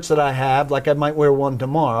Bahama shirts that I have, like I might wear one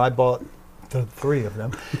tomorrow. I bought the 3 of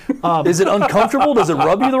them. Is it uncomfortable? Does it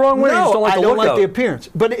rub you the wrong way? No, you just don't like I don't like the appearance.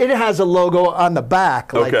 But it has a logo on the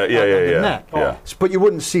back, like on the neck. Yeah. But you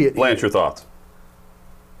wouldn't see it. Lance, your thoughts?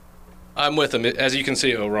 I'm with him. As you can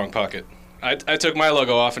see, wrong pocket. I took my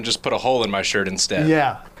logo off and just put a hole in my shirt instead.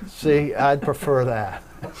 Yeah. See, I'd prefer that.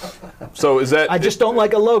 So is that? I just don't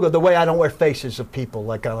like a logo. The way I don't wear faces of people,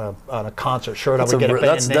 like on a concert shirt, I would get a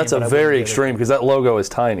band name. That's a very extreme because that logo is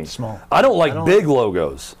tiny. Small. I don't like big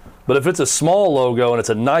logos. But if it's a small logo and it's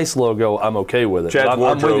a nice logo, I'm okay with it. Chad's I'm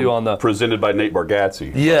with you on the presented by Nate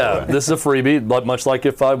Bargatze. Yeah, this is a freebie. But much like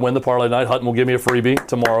if I win the parlay night, Hutton will give me a freebie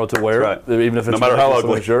tomorrow to wear. Right. Even if it's no matter how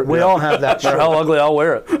ugly. Shirt. We all have that. No matter how ugly, I'll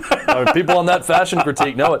wear it. People on that fashion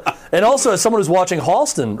critique know it. And also, as someone who's watching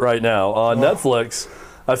Halston right now on Netflix,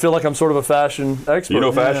 I feel like I'm sort of a fashion expert. You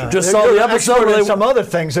know fashion. Yeah. Just saw the episode where some other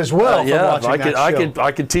things as well.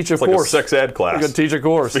 I could teach a course. Like a sex ed class. I could teach a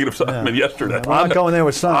course. Speaking of something, yesterday. I'm not going there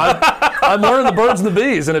with some. I'm learning the birds and the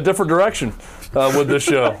bees in a different direction with this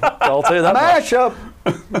show. I'll tell you that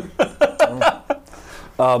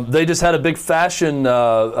much. They just had a big fashion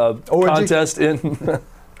contest in,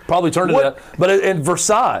 probably turned into that, but in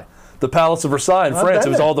Versailles, the Palace of Versailles in France. It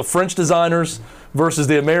was all the French designers versus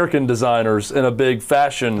the American designers in a big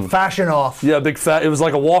fashion off. Yeah, it was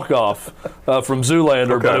like a walk-off from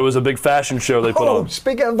Zoolander, but it was a big fashion show they put on.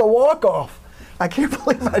 Speaking of the walk-off, I can't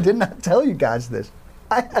believe I did not tell you guys this.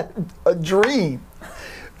 I had a dream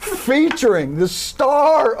featuring the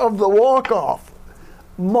star of the walk-off,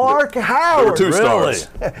 Mark Howard. There were 2 stars.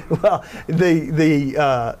 Well,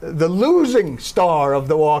 the losing star of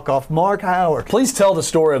the walk-off, Mark Howard. Please tell the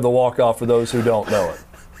story of the walk-off for those who don't know it.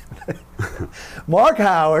 Mark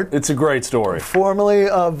Howard. It's a great story. Formerly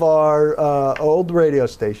of our old radio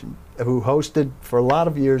station, who hosted for a lot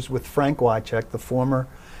of years with Frank Wycheck, the former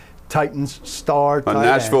Titans star. A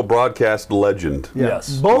Nashville broadcast legend.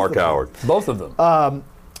 Yes. Mark Howard. Both of them.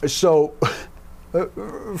 So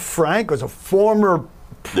Frank was a former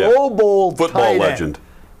Pro Bowl football legend.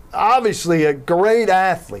 Obviously a great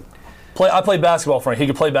athlete. I played basketball, Frank. He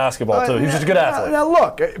could play basketball, too. He was just a good athlete. Now,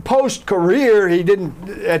 look, post-career, he didn't,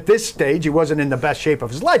 at this stage, he wasn't in the best shape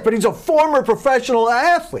of his life, but he's a former professional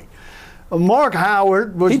athlete. Mark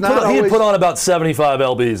Howard was He had put on about 75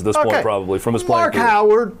 lbs at this point, probably, from his playing career. Mark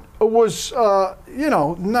Howard was,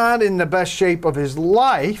 not in the best shape of his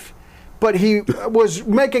life, but he was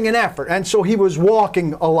making an effort, and so he was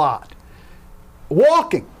walking a lot.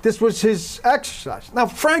 Walking. This was his exercise. Now,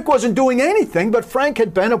 Frank wasn't doing anything, but Frank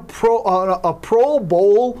had been a Pro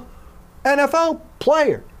Bowl NFL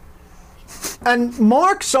player. And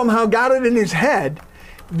Mark somehow got it in his head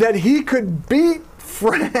that he could beat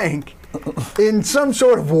Frank in some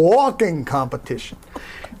sort of walking competition.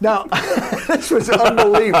 Now, this was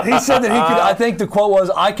unbelievable. He said that he could, I think the quote was,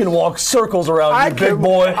 "I can walk circles around you, big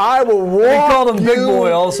boy." I will walk you. He called him big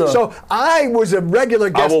boy also. So I was a regular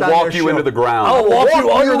guest on their show. I will walk you into the ground. I will walk you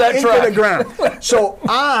under that track. Into the ground. So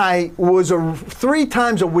I was 3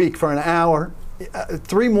 times a week for an hour.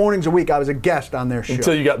 3 mornings a week, I was a guest on their show.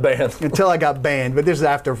 Until you got banned. Until I got banned. But this is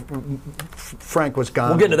after Frank was gone.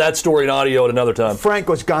 We'll get into that story in audio at another time. Frank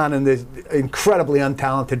was gone, and the incredibly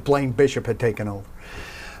untalented Blaine Bishop had taken over.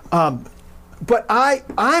 But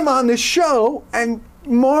I'm on this show, and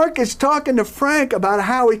Mark is talking to Frank about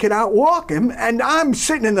how he can outwalk him, and I'm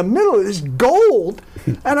sitting in the middle of this gold,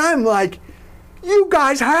 and I'm like, you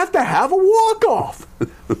guys have to have a walk-off.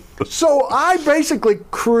 So I basically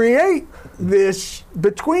create this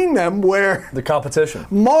between them where the competition.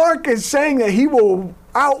 Mark is saying that he will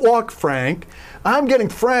outwalk Frank. I'm getting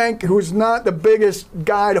Frank, who's not the biggest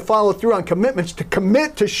guy to follow through on commitments, to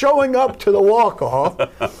commit to showing up to the walk-off.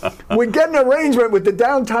 We get an arrangement with the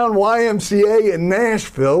downtown YMCA in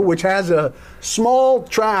Nashville, which has a small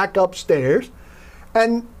track upstairs.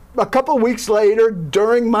 And a couple of weeks later,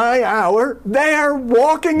 during my hour, they are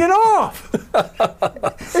walking it off.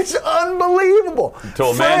 It's unbelievable.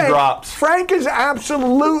 Until a man drops. Frank is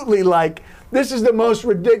absolutely like, this is the most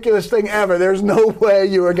ridiculous thing ever. There's no way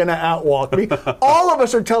you are going to outwalk me. All of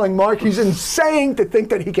us are telling Mark he's insane to think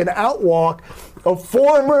that he can outwalk a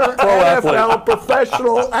former NFL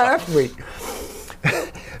professional athlete.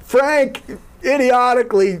 Frank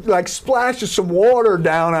idiotically splashes some water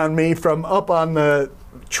down on me from up on the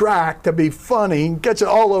track to be funny, gets it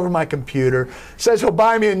all over my computer, says he'll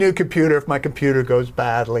buy me a new computer if my computer goes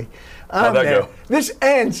badly. How'd that go? This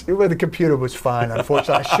ends. Well, the computer was fine,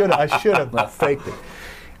 unfortunately. I should have faked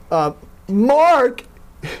it. Mark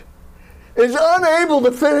is unable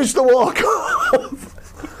to finish the walk-off.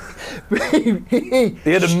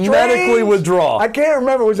 He had to medically withdraw. I can't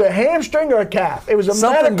remember. Was it a hamstring or a calf? It was a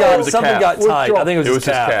something medical something got tight. withdrawal. I think it was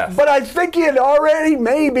his calf. But I think he had already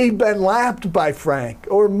maybe been lapped by Frank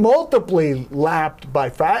or multiply lapped by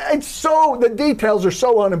Frank. And so the details are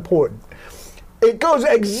so unimportant. It goes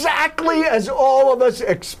exactly as all of us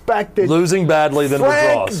expected. Losing badly, then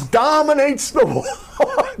Frank withdraws. Dominates the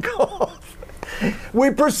walk-off. We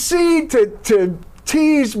proceed to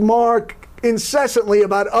tease Mark incessantly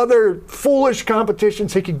about other foolish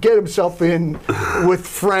competitions he could get himself in with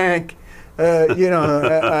Frank.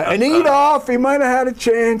 An eat-off he might have had a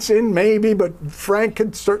chance in, maybe, but Frank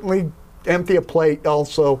could certainly empty a plate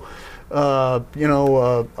also. A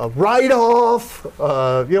write-off,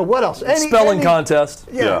 what else? Spelling contest.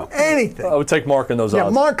 Yeah, anything. I would take Mark in those odds. Yeah,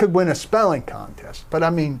 Mark could win a spelling contest, but I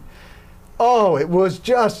mean, it was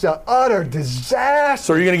just an utter disaster.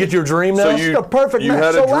 So are you going to get your dream now? Just a perfect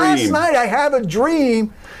match. So last night I have a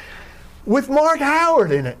dream with Mark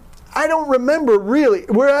Howard in it. I don't remember really.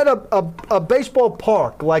 We're at a baseball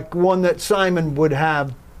park, like one that Simon would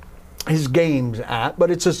have his games at,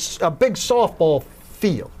 but it's a big softball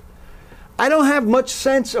field. I don't have much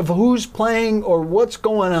sense of who's playing or what's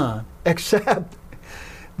going on, except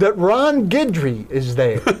that Ron Guidry is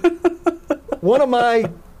there. One of my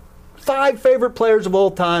 5 favorite players of all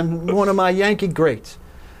time, one of my Yankee greats.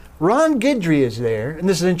 Ron Guidry is there, and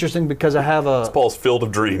this is interesting because I have a... It's Paul's Field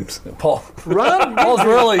of Dreams. Paul's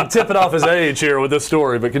really tipping off his age here with this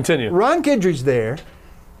story, but continue. Ron Guidry's there,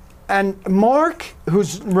 and Mark,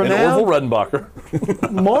 who's renowned... And Orville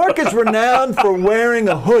Redenbacher. Mark is renowned for wearing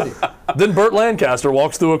a hoodie. Then Burt Lancaster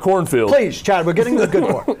walks through a cornfield. Please, Chad, we're getting to the good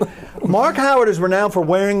part. Mark Howard is renowned for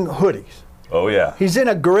wearing hoodies. Oh, yeah. He's in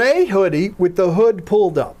a gray hoodie with the hood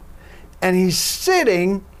pulled up. And he's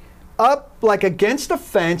sitting up like against a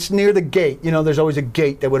fence near the gate. There's always a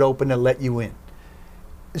gate that would open to let you in.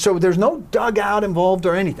 So there's no dugout involved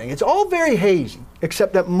or anything. It's all very hazy,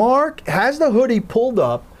 except that Mark has the hoodie pulled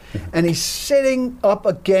up, and he's sitting up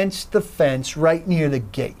against the fence right near the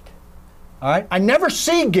gate. All right? I never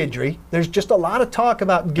see Guidry. There's just a lot of talk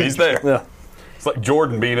about Guidry. He's there. Yeah. It's like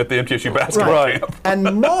Jordan being at the MTSU basketball camp. And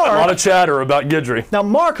Mark... A lot of chatter about Guidry. Now,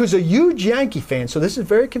 Mark, who's a huge Yankee fan, so this is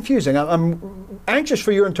very confusing. I'm anxious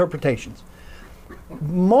for your interpretations.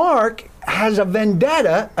 Mark has a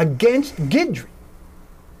vendetta against Guidry.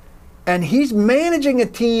 And he's managing a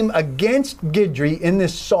team against Guidry in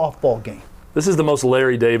this softball game. This is the most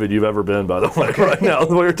Larry David you've ever been, by the way, right now,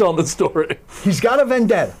 the way you're telling the story. He's got a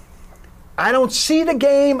vendetta. I don't see the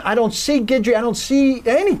game. I don't see Guidry. I don't see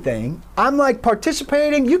anything. I'm like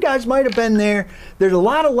participating. You guys might have been there. There's a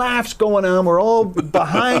lot of laughs going on. We're all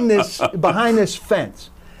behind this fence.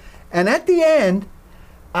 And at the end,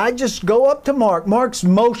 I just go up to Mark. Mark's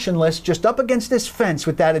motionless, just up against this fence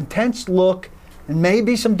with that intense look and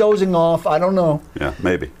maybe some dozing off. I don't know. Yeah,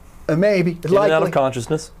 maybe. Maybe. Getting out of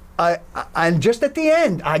consciousness. And just at the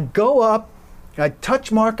end, I go up, I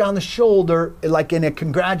touch Mark on the shoulder, like in a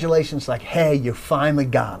congratulations, like, hey, you finally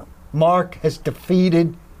got him. Mark has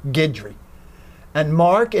defeated Guidry. And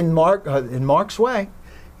Mark, in Mark's way,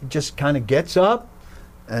 he just kind of gets up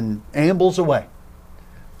and ambles away.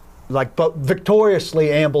 But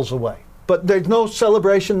victoriously ambles away. But there's no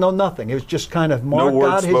celebration, no nothing. It was just kind of Mark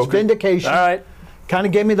got his vindication. All right. Kind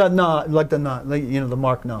of gave me the nod, the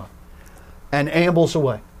Mark nod. And ambles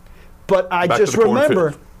away. But I just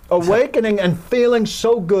remember awakening and feeling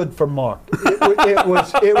so good for Mark.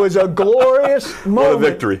 It was a glorious moment. What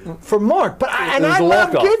a victory for Mark. But I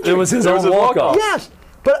love Guidry. It was his own walk-off. Yes,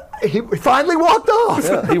 but he finally walked off.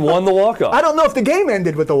 Yeah, he won the walk-off. I don't know if the game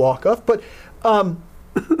ended with the walk-off, but and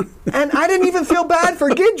I didn't even feel bad for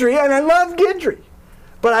Guidry, and I love Guidry,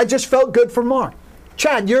 but I just felt good for Mark.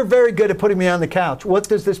 Chad, you're very good at putting me on the couch. What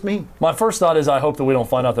does this mean? My first thought is I hope that we don't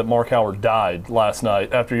find out that Mark Howard died last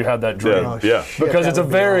night after you had that dream. Yeah. Because it's a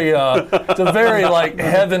very like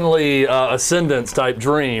heavenly ascendance type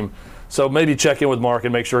dream. So maybe check in with Mark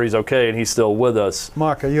and make sure he's okay and he's still with us.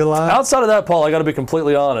 Mark, are you alive? Outside of that, Paul, I got to be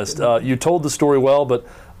completely honest. You told the story well, but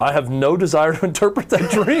I have no desire to interpret that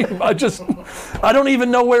dream. I don't even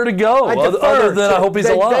know where to go other than I hope he's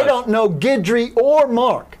alive. They don't know Guidry or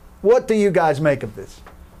Mark. What do you guys make of this?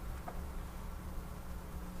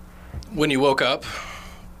 When you woke up,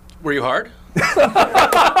 were you hard? No,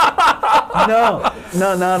 not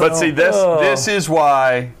at all. But see, this is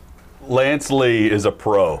why Lance Lee is a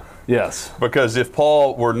pro. Yes. Because if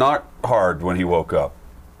Paul were not hard when he woke up,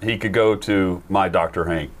 he could go to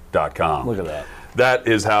mydrhank.com. Look at that. That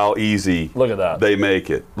is how easy they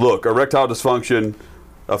make it. Look, erectile dysfunction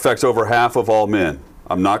affects over half of all men.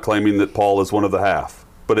 I'm not claiming that Paul is one of the half.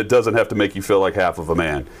 But it doesn't have to make you feel like half of a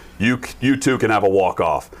man. You too can have a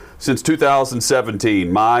walk-off. Since 2017,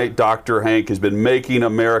 My Dr. Hank has been making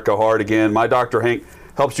America hard again. My Dr. Hank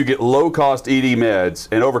helps you get low-cost ED meds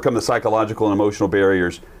and overcome the psychological and emotional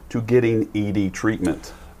barriers to getting ED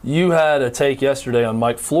treatment. You had a take yesterday on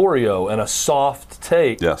Mike Florio and a soft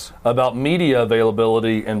take about media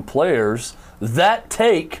availability and players. That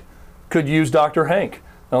take could use Dr. Hank.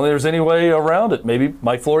 I don't think there's any way around it. Maybe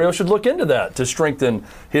Mike Florio should look into that to strengthen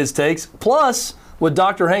his takes. Plus, with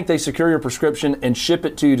Dr. Hank, they secure your prescription and ship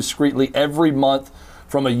it to you discreetly every month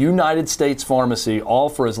from a United States pharmacy, all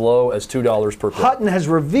for as low as $2 per pill. Hutton has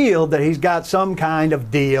revealed that he's got some kind of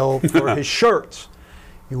deal for his shirts.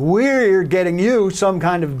 We're getting you some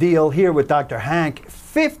kind of deal here with Dr. Hank.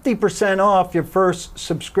 50% off your first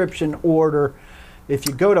subscription order. If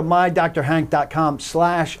you go to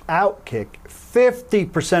mydrhank.com/outkick,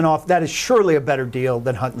 50% off. That is surely a better deal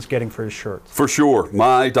than Hutton's getting for his shirts. For sure.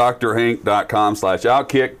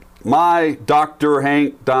 mydrhank.com/outkick.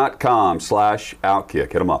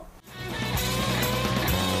 mydrhank.com/outkick. Hit them up.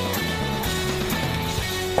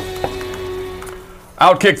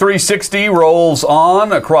 Outkick 360 rolls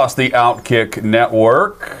on across the Outkick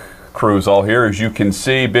network. Crew's all here, as you can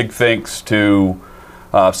see. Big thanks to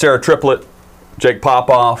Sarah Triplett, Jake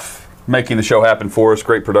Popoff, making the show happen for us.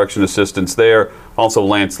 Great production assistance there. Also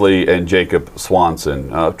Lance Lee and Jacob Swanson.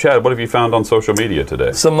 Chad, what have you found on social media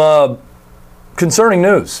today? Some concerning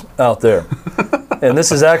news out there. And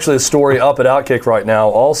this is actually a story up at Outkick right now.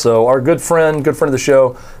 Also, our good friend of the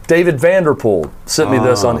show, David Vanderpool, sent me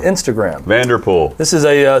this on Instagram. Vanderpool. This is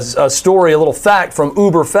a story, a little fact from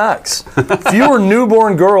Uber Facts. Fewer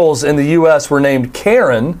newborn girls in the U.S. were named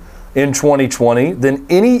Karen in 2020 than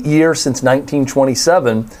any year since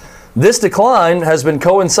 1927. This decline has been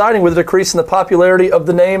coinciding with a decrease in the popularity of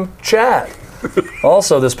the name Chad.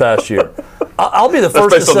 Also this past year. I'll be the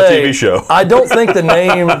first to say, on the TV show. I don't think the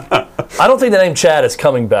name Chad is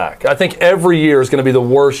coming back. I think every year is going to be the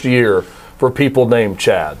worst year for people named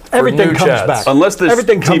Chad. Everything comes back. Unless this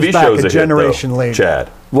TV show's a generation later. Chad.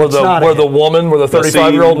 Where the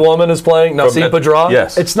 35-year-old woman is playing, Nasim Pedrad?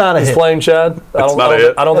 Yes. It's not a hit. He's playing Chad? I don't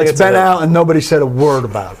think it's been out and nobody said a word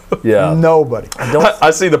about it. Yeah. Nobody.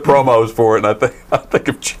 I see the promos for it and I think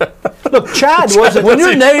of Chad. Look, Chad wasn't... When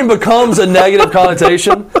your name becomes a negative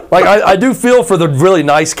connotation, like I do feel for the really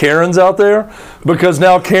nice Karens out there, because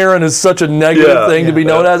now Karen is such a negative thing to be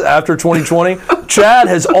known as after 2020. Chad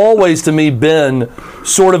has always, to me, been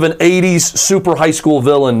sort of an 80s super high school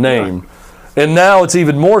villain name. And now it's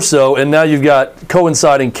even more so, and now you've got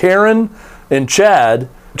coinciding Karen and Chad,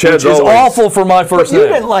 which is awful for my first name. You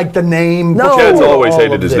didn't like the name. No. Chad's always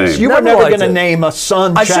hated his name. You were never going to name a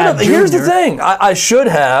son Chad Jr. Here's the thing. I should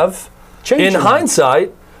have, in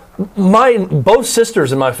hindsight, both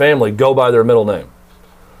sisters in my family go by their middle name.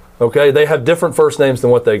 Okay? They have different first names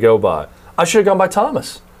than what they go by. I should have gone by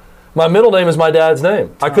Thomas. My middle name is my dad's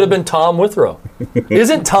name. I could have been Tom Withrow.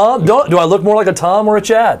 Isn't Tom? Do I look more like a Tom or a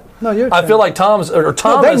Chad? No, you're. I feel like Thomas or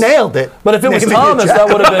Thomas. No, they nailed it. But if it was Thomas, that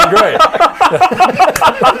would have been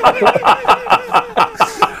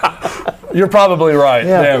great. You're probably right.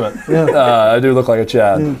 Yeah. Damn it. Yeah. I do look like a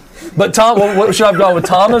Chad. Yeah. But Tom, what should I have gone with,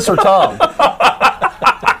 Thomas or Tom?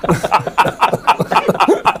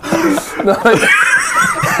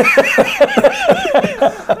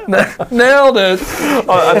 Nailed it.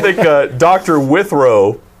 I think Dr.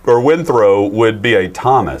 Withrow or Withrow would be a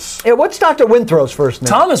Thomas. Yeah, what's Dr. Winthrow's first name?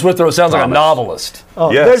 Thomas Withrow sounds like a novelist.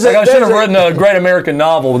 Oh, yes. I should have written a great American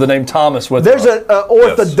novel with the name Thomas Withrow. There's an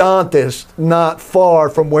orthodontist not far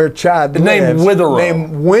from where Chad lives. Named Withrow.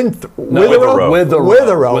 Named Withrow.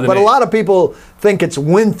 Withrow. But a lot of people think it's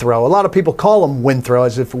Withrow. A lot of people call him Withrow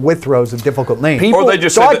as if Withrow's a difficult name. Or they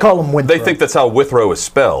just I call him Withrow. They think that's how Withrow is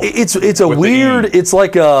spelled. It's a weird, it's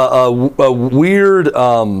like a weird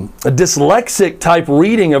a dyslexic type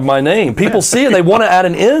reading of my name. People see it, they want to add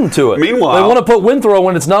an N to it. Meanwhile, they want to put Withrow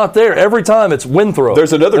when it's not there. Every time it's Withrow.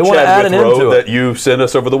 There's another Chad Withrow that you sent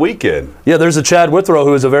us over the weekend. Yeah, there's a Chad Withrow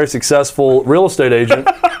who is a very successful real estate agent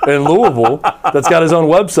in Louisville that's got his own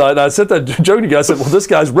website. And I sent that joke to you guys. I said, well, this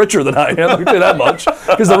guy's richer than I am. I can tell you that much.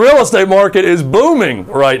 Because the real estate market is booming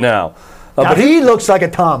right now. But he looks like a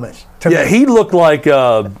Thomas. Yeah, he looked like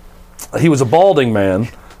he was a balding man.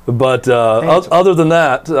 But other than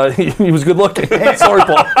that, he was good looking. Sorry,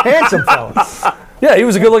 Paul. Handsome fellow. Yeah, he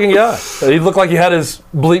was a good-looking guy. He looked like he had his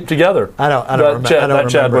bleep together. I don't remember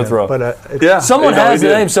Chad Withrow. But someone has the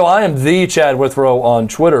name, so I am the Chad Withrow on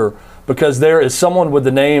Twitter because there is someone with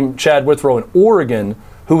the name Chad Withrow in Oregon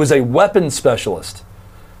who is a weapons specialist.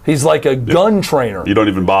 He's like a gun trainer. You don't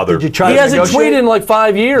even bother. Did you try he hasn't tweeted in like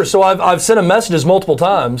 5 years, so I've sent him messages multiple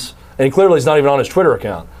times, and clearly he's not even on his Twitter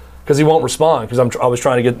account because he won't respond because I was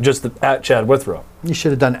trying to get just at Chad Withrow. You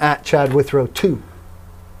should have done at Chad Withrow too.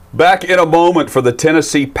 Back in a moment for the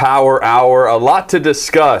Tennessee Power Hour. A lot to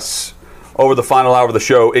discuss over the final hour of the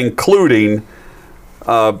show, including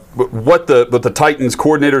what the Titans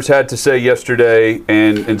coordinators had to say yesterday,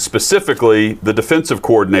 and specifically the defensive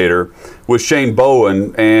coordinator was Shane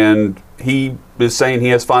Bowen, and he is saying he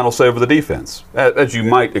has final say over the defense, as you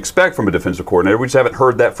might expect from a defensive coordinator. We just haven't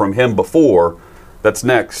heard that from him before. That's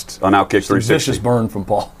next on Outkick 360. Vicious burn from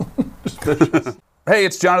Paul. Hey,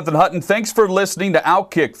 it's Jonathan Hutton. Thanks for listening to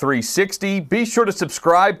Outkick 360. Be sure to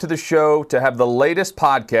subscribe to the show to have the latest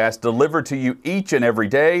podcast delivered to you each and every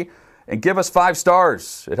day. And give us 5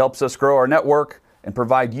 stars. It helps us grow our network and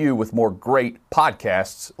provide you with more great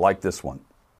podcasts like this one.